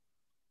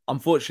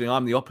 Unfortunately,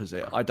 I'm the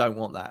opposite. I don't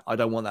want that. I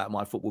don't want that at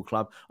my football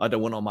club. I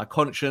don't want it on my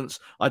conscience.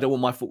 I don't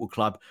want my football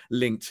club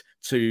linked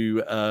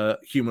to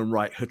human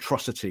rights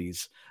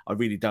atrocities. I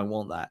really don't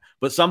want that.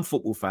 But some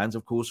football fans,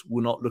 of course,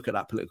 will not look at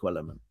that political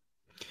element.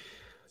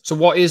 So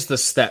what is the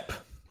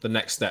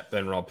next step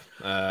then, Rob?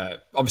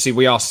 Obviously,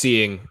 we are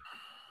seeing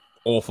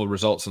awful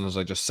results. And as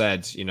I just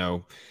said,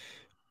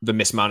 the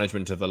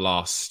mismanagement of the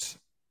last,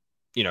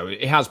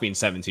 it has been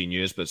 17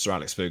 years, but Sir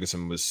Alex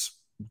Ferguson was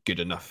good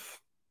enough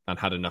and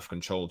had enough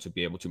control to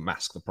be able to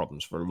mask the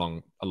problems for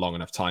a long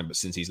enough time. But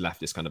since he's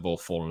left, it's kind of all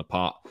fallen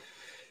apart.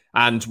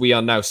 And we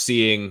are now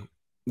seeing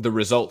the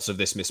results of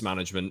this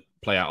mismanagement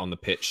play out on the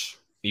pitch,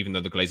 even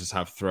though the Glazers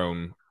have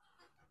thrown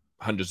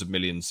hundreds of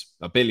millions,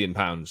 £1 billion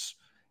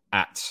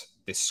at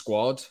this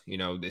squad. You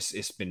know,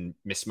 it's been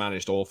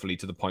mismanaged awfully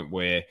to the point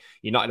where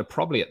United are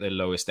probably at their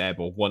lowest ebb,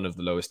 or one of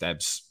the lowest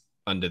ebbs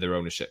under their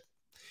ownership.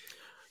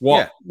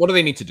 What do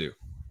they need to do?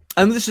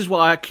 And this is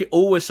why I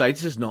always say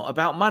this is not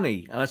about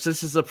money. So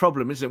this is the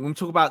problem, isn't it? When we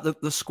talk about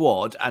the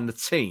squad and the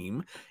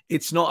team,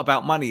 it's not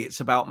about money. It's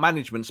about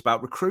management. It's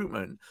about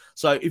recruitment.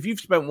 So if you've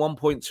spent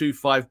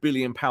 £1.25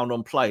 billion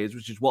on players,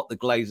 which is what the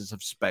Glazers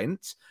have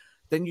spent,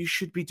 then you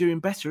should be doing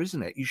better,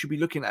 isn't it? You should be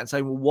looking at it and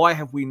saying, well, why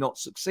have we not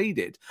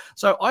succeeded?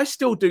 So I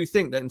still do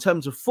think that in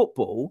terms of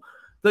football,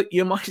 that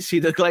you might see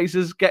the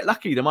Glazers get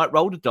lucky. They might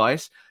roll the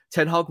dice.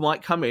 Ten Hag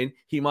might come in.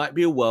 He might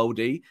be a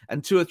worldie.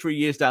 And 2 or 3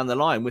 years down the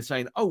line, we're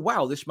saying, oh,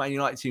 wow, this Man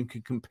United team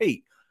can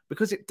compete,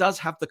 because it does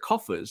have the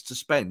coffers to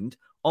spend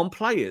on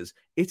players.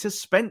 It has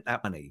spent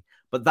that money.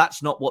 But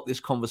that's not what this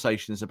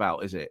conversation is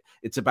about, is it?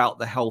 It's about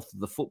the health of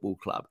the football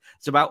club.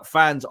 It's about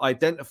fans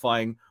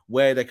identifying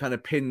where they kind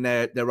of pin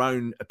their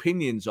own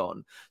opinions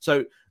on.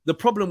 So the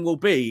problem will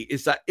be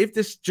is that if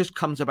this just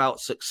comes about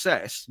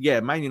success,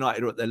 Man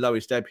United are at their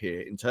lowest ebb here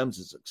in terms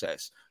of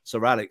success.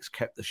 Sir Alex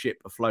kept the ship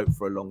afloat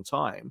for a long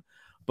time.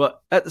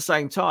 But at the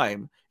same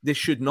time, this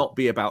should not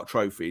be about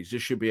trophies.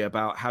 This should be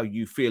about how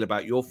you feel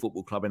about your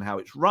football club and how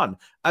it's run.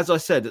 As I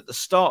said, at the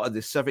start of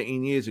this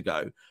 17 years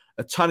ago,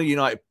 a ton of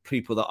United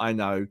people that I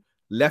know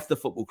left the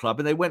football club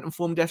and they went and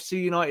formed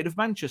FC United of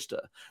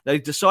Manchester. They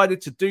decided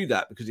to do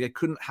that because they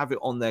couldn't have it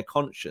on their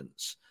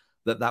conscience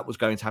that was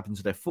going to happen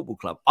to their football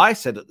club. I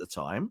said at the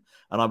time,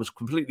 and I was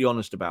completely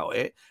honest about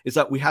it, is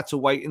that we had to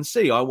wait and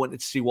see. I wanted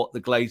to see what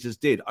the Glazers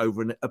did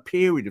over a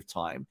period of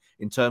time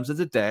in terms of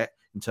the debt,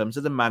 in terms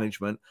of the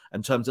management,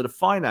 in terms of the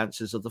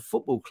finances of the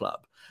football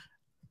club.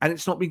 And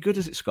it's not been good,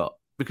 has it, Scott?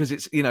 Because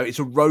it's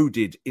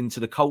eroded into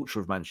the culture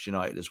of Manchester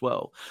United as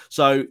well.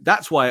 So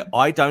that's why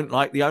I don't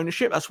like the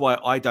ownership. That's why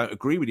I don't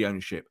agree with the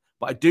ownership.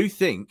 But I do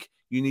think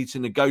you need to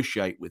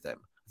negotiate with them.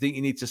 I think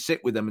you need to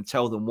sit with them and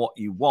tell them what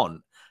you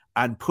want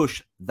and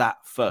push that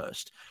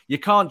first. You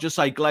can't just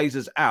say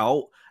Glazers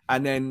out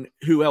and then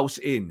who else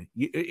in?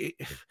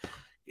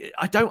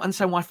 I don't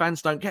understand why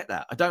fans don't get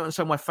that. I don't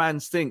understand why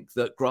fans think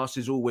that grass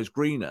is always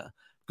greener,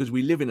 because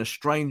we live in a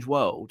strange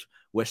world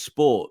where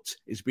sport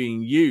is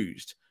being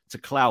used to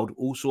cloud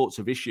all sorts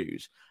of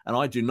issues. And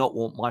I do not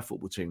want my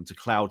football team to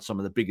cloud some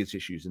of the biggest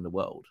issues in the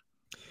world.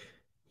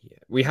 Yeah,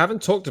 we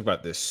haven't talked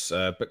about this,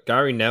 but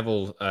Gary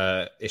Neville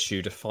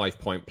issued a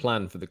 5-point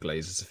plan for the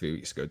Glazers a few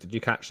weeks ago. Did you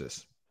catch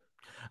this?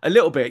 A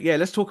little bit, yeah.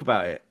 Let's talk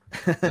about it.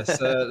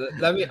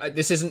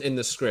 This isn't in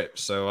the script,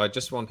 so I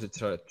just wanted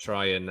to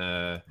try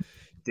and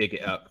dig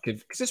it up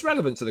because it's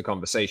relevant to the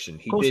conversation.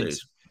 He did.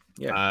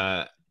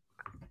 Yeah.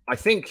 I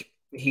think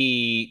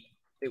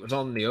it was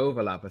on the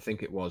overlap. I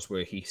think it was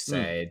where he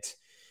said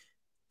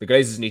the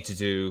Glazers need to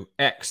do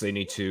X. They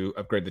need to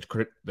upgrade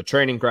the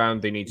training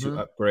ground. They need to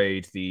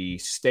upgrade the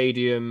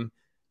stadium.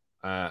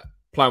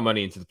 Plow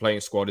money into the playing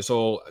squad. It's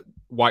all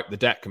wipe the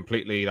debt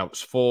completely. That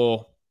was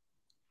 4.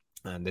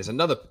 And there's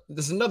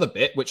another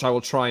bit which I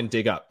will try and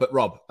dig up. But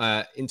Rob,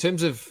 in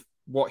terms of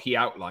what he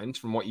outlined,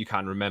 from what you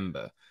can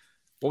remember,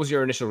 what was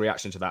your initial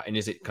reaction to that? And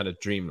is it kind of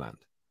dreamland?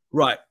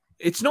 Right.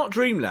 It's not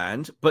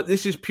dreamland, but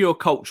this is pure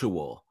culture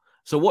war.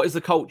 So what is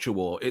the culture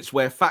war? It's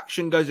where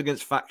faction goes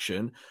against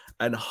faction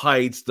and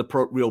hides the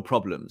real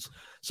problems.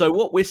 So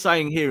what we're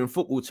saying here in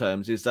football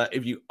terms is that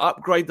if you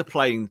upgrade the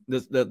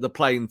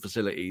playing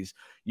facilities,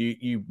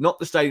 you knock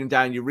the stadium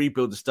down, you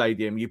rebuild the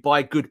stadium, you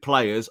buy good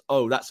players.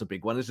 Oh, that's a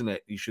big one, isn't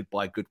it? You should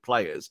buy good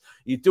players.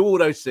 You do all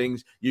those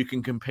things, you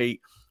can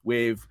compete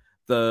with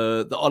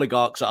the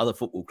oligarchs at other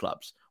football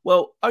clubs.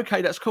 Well,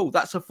 okay, that's cool.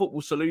 That's a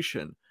football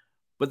solution.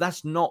 But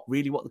that's not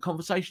really what the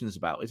conversation is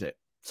about, is it?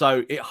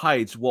 So it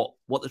hides what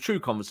the true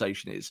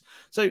conversation is.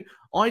 So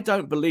I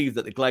don't believe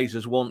that the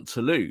Glazers want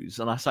to lose.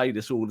 And I say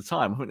this all the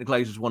time. I think the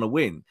Glazers want to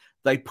win.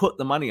 They put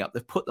the money up.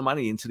 They've put the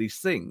money into these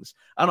things.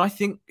 And I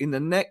think in the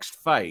next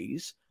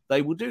phase,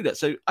 they will do that.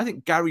 So I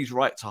think Gary's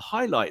right to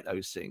highlight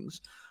those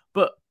things.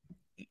 But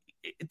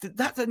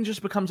that then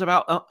just becomes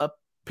about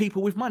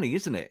people with money,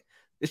 isn't it?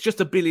 It's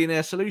just a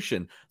billionaire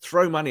solution.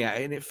 Throw money at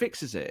it and it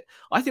fixes it.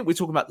 I think we're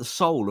talking about the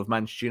soul of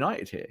Manchester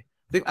United here.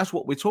 I think that's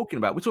what we're talking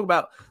about. We're talking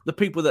about the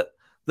people that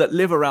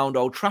live around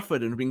Old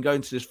Trafford and have been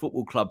going to this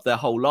football club their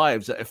whole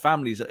lives, that their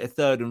families, at their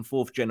 3rd and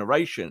 4th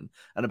generation,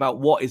 and about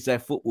what is their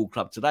football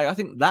club today. I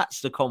think that's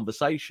the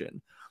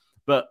conversation.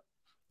 But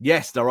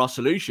yes, there are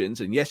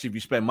solutions. And yes, if you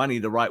spend money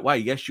the right way,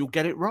 yes, you'll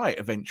get it right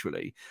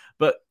eventually.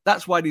 But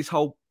that's why these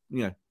whole,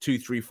 2,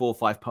 3, 4,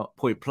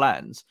 5-point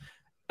plans,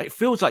 it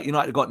feels like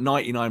United have got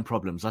 99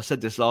 problems. I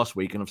said this last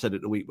week and I've said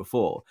it the week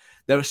before.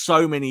 There are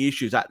so many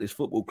issues at this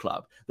football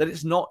club that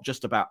it's not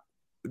just about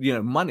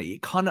money.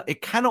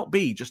 It cannot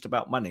be just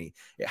about money.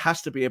 It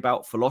has to be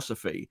about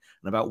philosophy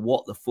and about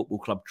what the football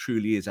club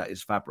truly is at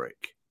its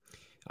fabric.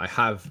 I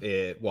have,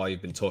 while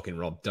you've been talking,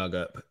 Rob, dug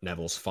up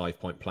Neville's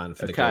 5-point plan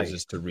for the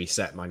Glazers to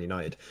reset Man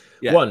United.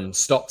 Yeah. 1,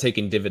 stop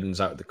taking dividends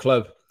out of the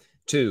club.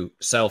 2,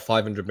 sell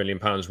 £500 million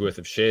worth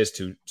of shares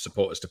to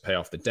supporters to pay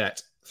off the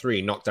debt.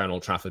 3, knock down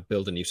Old Trafford,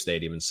 build a new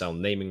stadium, and sell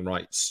naming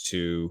rights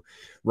to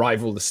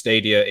rival the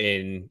stadia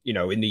in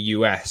the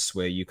US,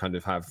 where you kind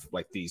of have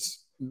like these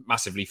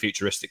massively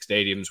futuristic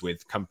stadiums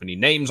with company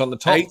names on the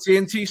top.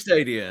 AT&T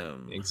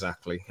Stadium.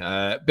 Exactly.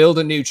 Build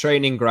a new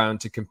training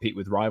ground to compete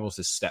with rivals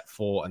is step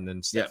 4. And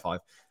then step 5,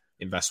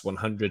 invest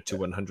 100 to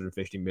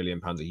 150 million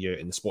pounds a year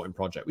in the sporting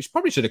project. We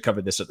probably should have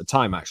covered this at the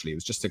time, actually. It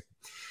was just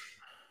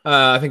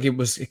I think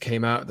it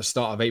came out at the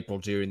start of April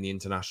during the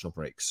international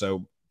break.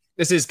 So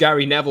this is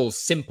Gary Neville's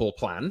simple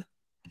plan.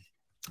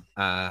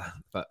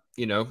 But,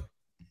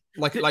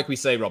 like we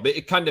say, Rob,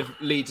 it kind of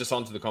leads us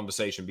onto the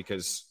conversation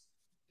because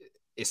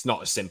it's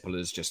not as simple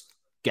as just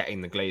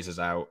getting the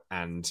Glazers out,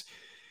 and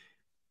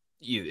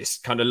it's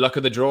kind of luck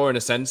of the draw in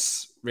a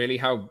sense,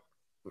 really.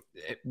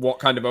 What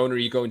kind of owner are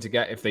you going to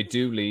get if they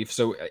do leave?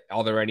 So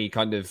are there any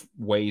kind of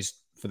ways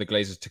for the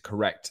Glazers to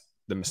correct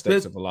the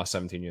mistakes of the last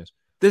 17 years?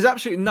 There's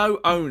absolutely no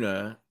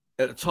owner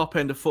at the top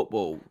end of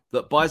football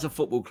that buys a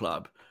football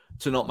club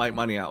to not make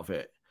money out of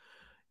it.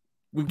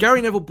 When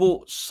Gary Neville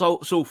bought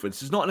Salford,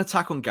 this is not an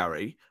attack on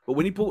Gary, but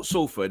when he bought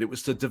Salford, it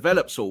was to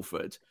develop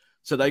Salford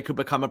so they could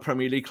become a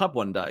Premier League club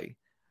one day.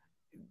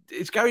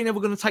 Is Gary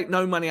Neville going to take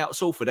no money out of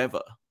Salford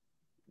ever?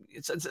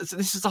 This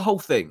is the whole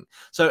thing.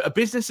 So a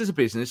business is a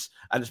business,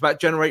 and it's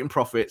about generating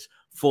profits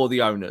for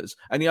the owners,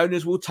 and the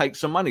owners will take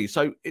some money.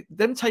 So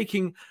them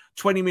taking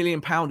 £20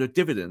 million of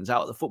dividends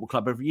out of the football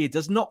club every year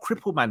does not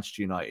cripple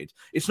Manchester United.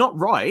 It's not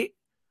right,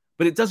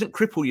 but it doesn't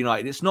cripple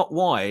United. It's not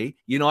why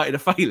United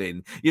are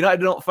failing.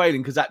 United are not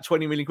failing because that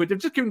 20 million quid, they've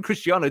just given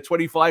Cristiano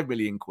 25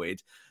 million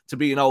quid to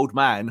be an old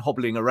man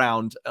hobbling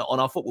around on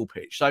our football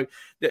pitch. So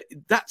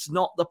that's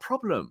not the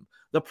problem.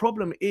 The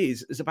problem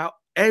is about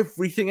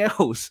everything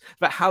else,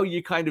 about how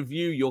you kind of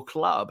view your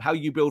club, how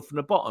you build from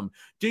the bottom.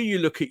 Do you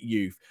look at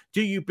youth?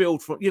 Do you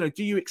build from,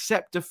 do you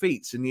accept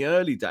defeats in the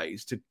early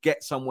days to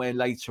get somewhere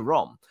later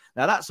on?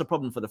 Now, that's the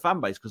problem for the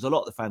fan base because a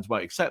lot of the fans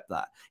won't accept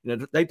that.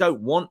 They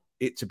don't want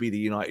it to be the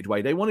United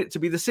way. They want it to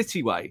be the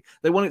City way.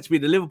 They want it to be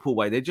the Liverpool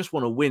way. They just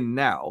want to win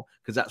now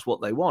because that's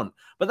what they want.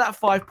 But that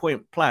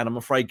 5-point plan, I'm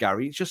afraid,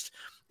 Gary, it's just,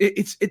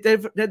 they're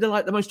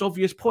like the most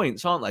obvious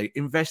points, aren't they?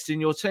 Invest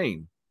in your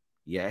team.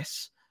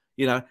 Yes.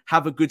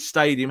 Have a good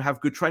stadium,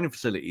 have good training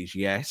facilities.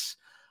 Yes.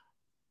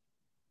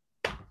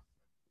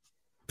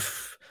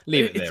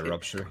 Leave it there,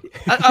 Rob.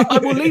 I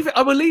will leave it.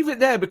 I will leave it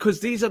there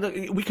because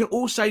we can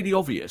all say the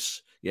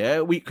obvious.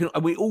 Yeah, we can,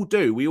 and we all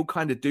do. We all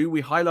kind of do.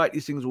 We highlight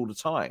these things all the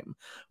time.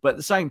 But at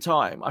the same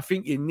time, I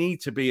think you need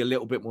to be a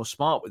little bit more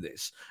smart with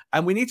this.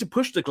 And we need to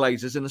push the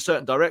Glazers in a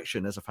certain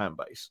direction as a fan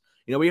base.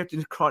 We have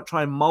to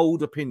try and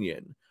mould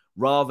opinion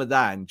rather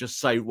than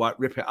just say, right,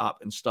 rip it up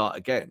and start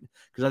again.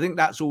 Because I think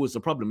that's always the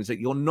problem, is that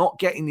you're not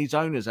getting these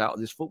owners out of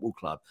this football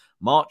club.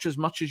 March as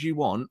much as you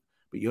want,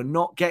 but you're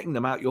not getting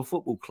them out your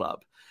football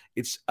club.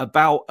 It's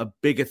about a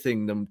bigger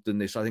thing than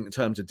this, I think, in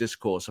terms of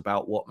discourse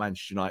about what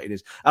Manchester United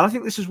is. And I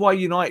think this is why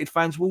United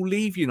fans will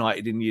leave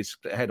United in years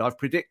ahead. I've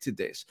predicted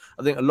this.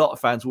 I think a lot of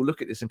fans will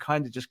look at this and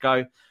kind of just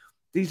go,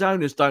 these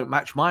owners don't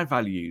match my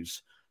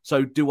values.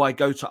 So do I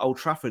go to Old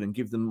Trafford and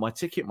give them my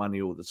ticket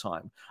money all the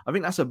time? I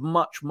think that's a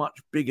much, much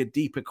bigger,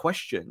 deeper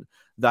question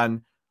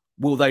than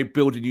will they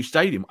build a new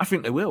stadium? I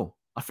think they will.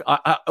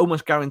 I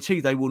almost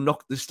guarantee they will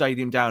knock the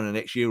stadium down in the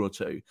next year or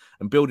two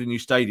and build a new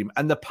stadium.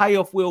 And the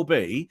payoff will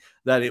be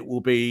that it will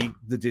be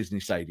the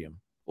Disney Stadium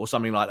or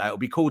something like that. It'll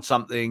be called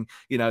something,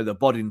 the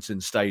Boddington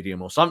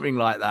Stadium or something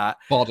like that.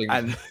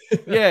 Boddington.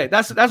 And yeah,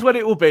 that's what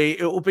it will be.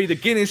 It will be the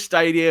Guinness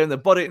Stadium, the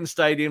Boddington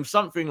Stadium,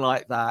 something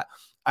like that.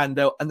 And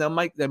they'll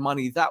make their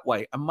money that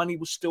way. And money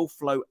will still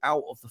flow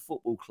out of the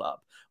football club.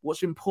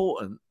 What's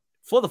important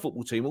for the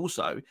football team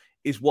also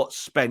is what's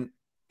spent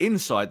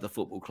inside the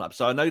football club.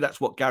 So I know that's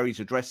what Gary's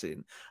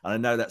addressing, and I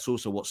know that's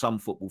also what some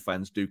football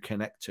fans do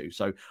connect to.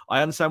 So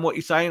I understand what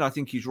he's saying. I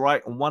think he's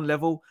right on one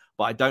level,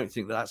 but I don't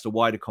think that's the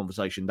wider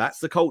conversation. That's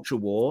the culture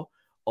war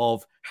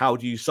of how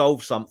do you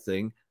solve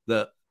something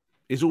that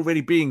is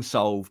already being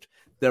solved.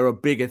 There are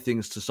bigger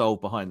things to solve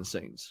behind the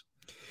scenes.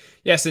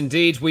 Yes,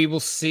 indeed. We will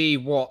see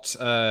what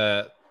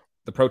the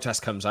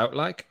protest comes out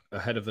like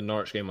ahead of the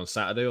Norwich game on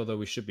Saturday, although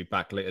we should be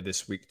back later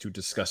this week to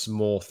discuss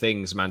more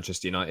things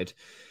Manchester United.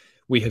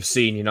 We have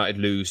seen United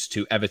lose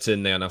to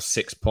Everton. They are now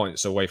 6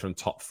 points away from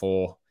top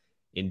 4,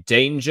 in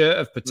danger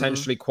of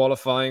potentially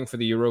qualifying for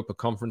the Europa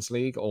Conference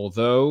League,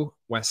 although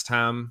West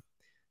Ham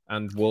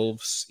and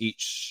Wolves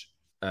each,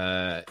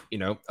 are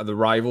the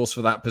rivals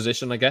for that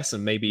position, I guess,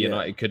 and maybe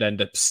United could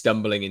end up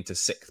stumbling into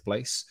 6th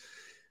place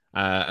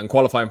and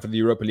qualifying for the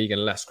Europa League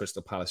unless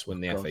Crystal Palace win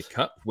the FA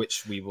Cup,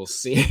 which we will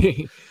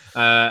see.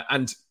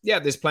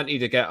 There's plenty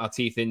to get our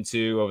teeth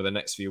into over the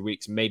next few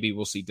weeks. Maybe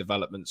we'll see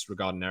developments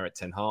regarding Eric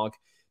Ten Hag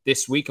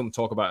this week, and we'll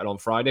talk about it on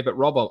Friday. But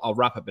Rob, I'll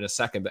wrap up in a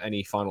second, but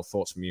any final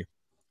thoughts from you?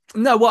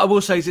 No, what I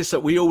will say is this,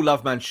 that we all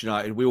love Manchester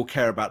United. We all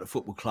care about the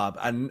football club.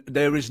 And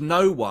there is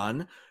no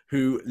one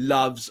who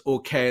loves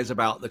or cares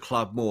about the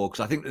club more,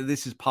 because I think that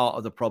this is part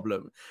of the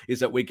problem, is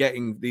that we're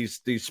getting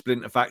these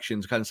splinter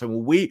factions kind of saying,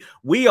 well,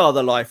 we are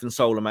the life and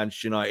soul of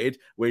Manchester United,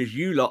 whereas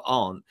you lot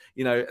aren't.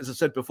 You know, as I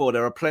said before,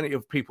 there are plenty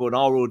of people in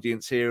our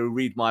audience here who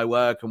read my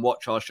work and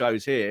watch our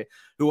shows here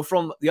who are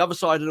from the other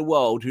side of the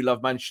world, who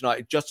love Manchester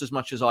United just as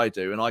much as I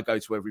do, and I go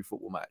to every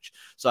football match.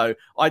 So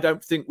I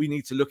don't think we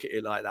need to look at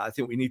it like that. I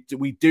think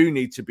we do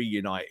need to be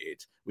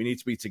united. We need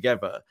to be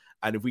together.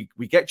 And if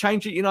we get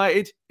change at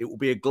United, it will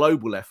be a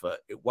global effort.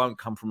 It won't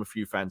come from a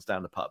few fans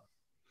down the pub.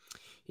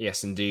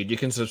 Yes, indeed. You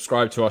can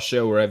subscribe to our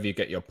show wherever you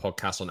get your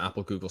podcasts, on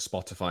Apple, Google,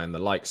 Spotify, and the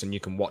likes. And you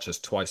can watch us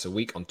twice a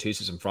week on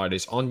Tuesdays and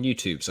Fridays on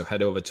YouTube. So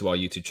head over to our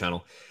YouTube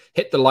channel,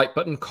 hit the like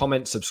button,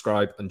 comment,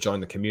 subscribe, and join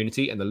the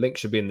community. And the link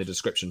should be in the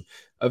description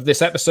of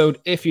this episode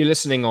if you're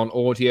listening on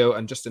audio.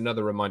 And just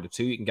another reminder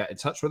too, you can get in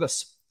touch with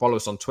us. Follow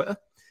us on Twitter.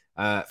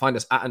 Find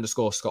us at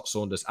 _Scott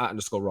Saunders, at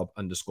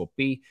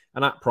 _Rob_B,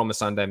 and at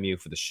PromiseLandMU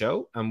for the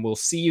show. And we'll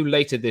see you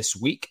later this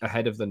week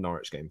ahead of the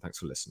Norwich game. Thanks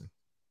for listening.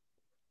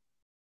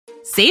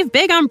 Save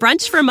big on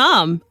brunch for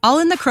mom, all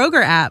in the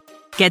Kroger app.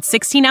 Get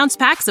 16-ounce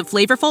packs of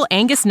flavorful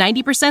Angus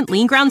 90%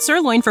 lean ground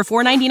sirloin for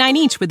 $4.99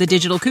 each with a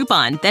digital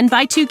coupon. Then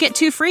buy 2, get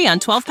 2 free on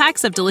 12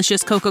 packs of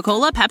delicious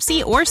Coca-Cola,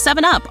 Pepsi, or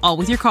 7-Up, all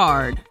with your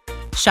card.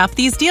 Shop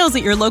these deals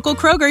at your local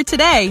Kroger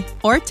today,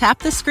 or tap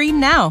the screen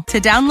now to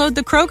download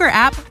the Kroger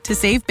app to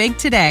save big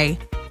today.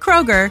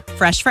 Kroger,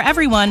 fresh for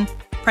everyone.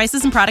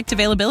 Prices and product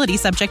availability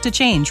subject to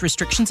change.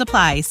 Restrictions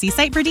apply. See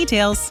site for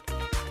details.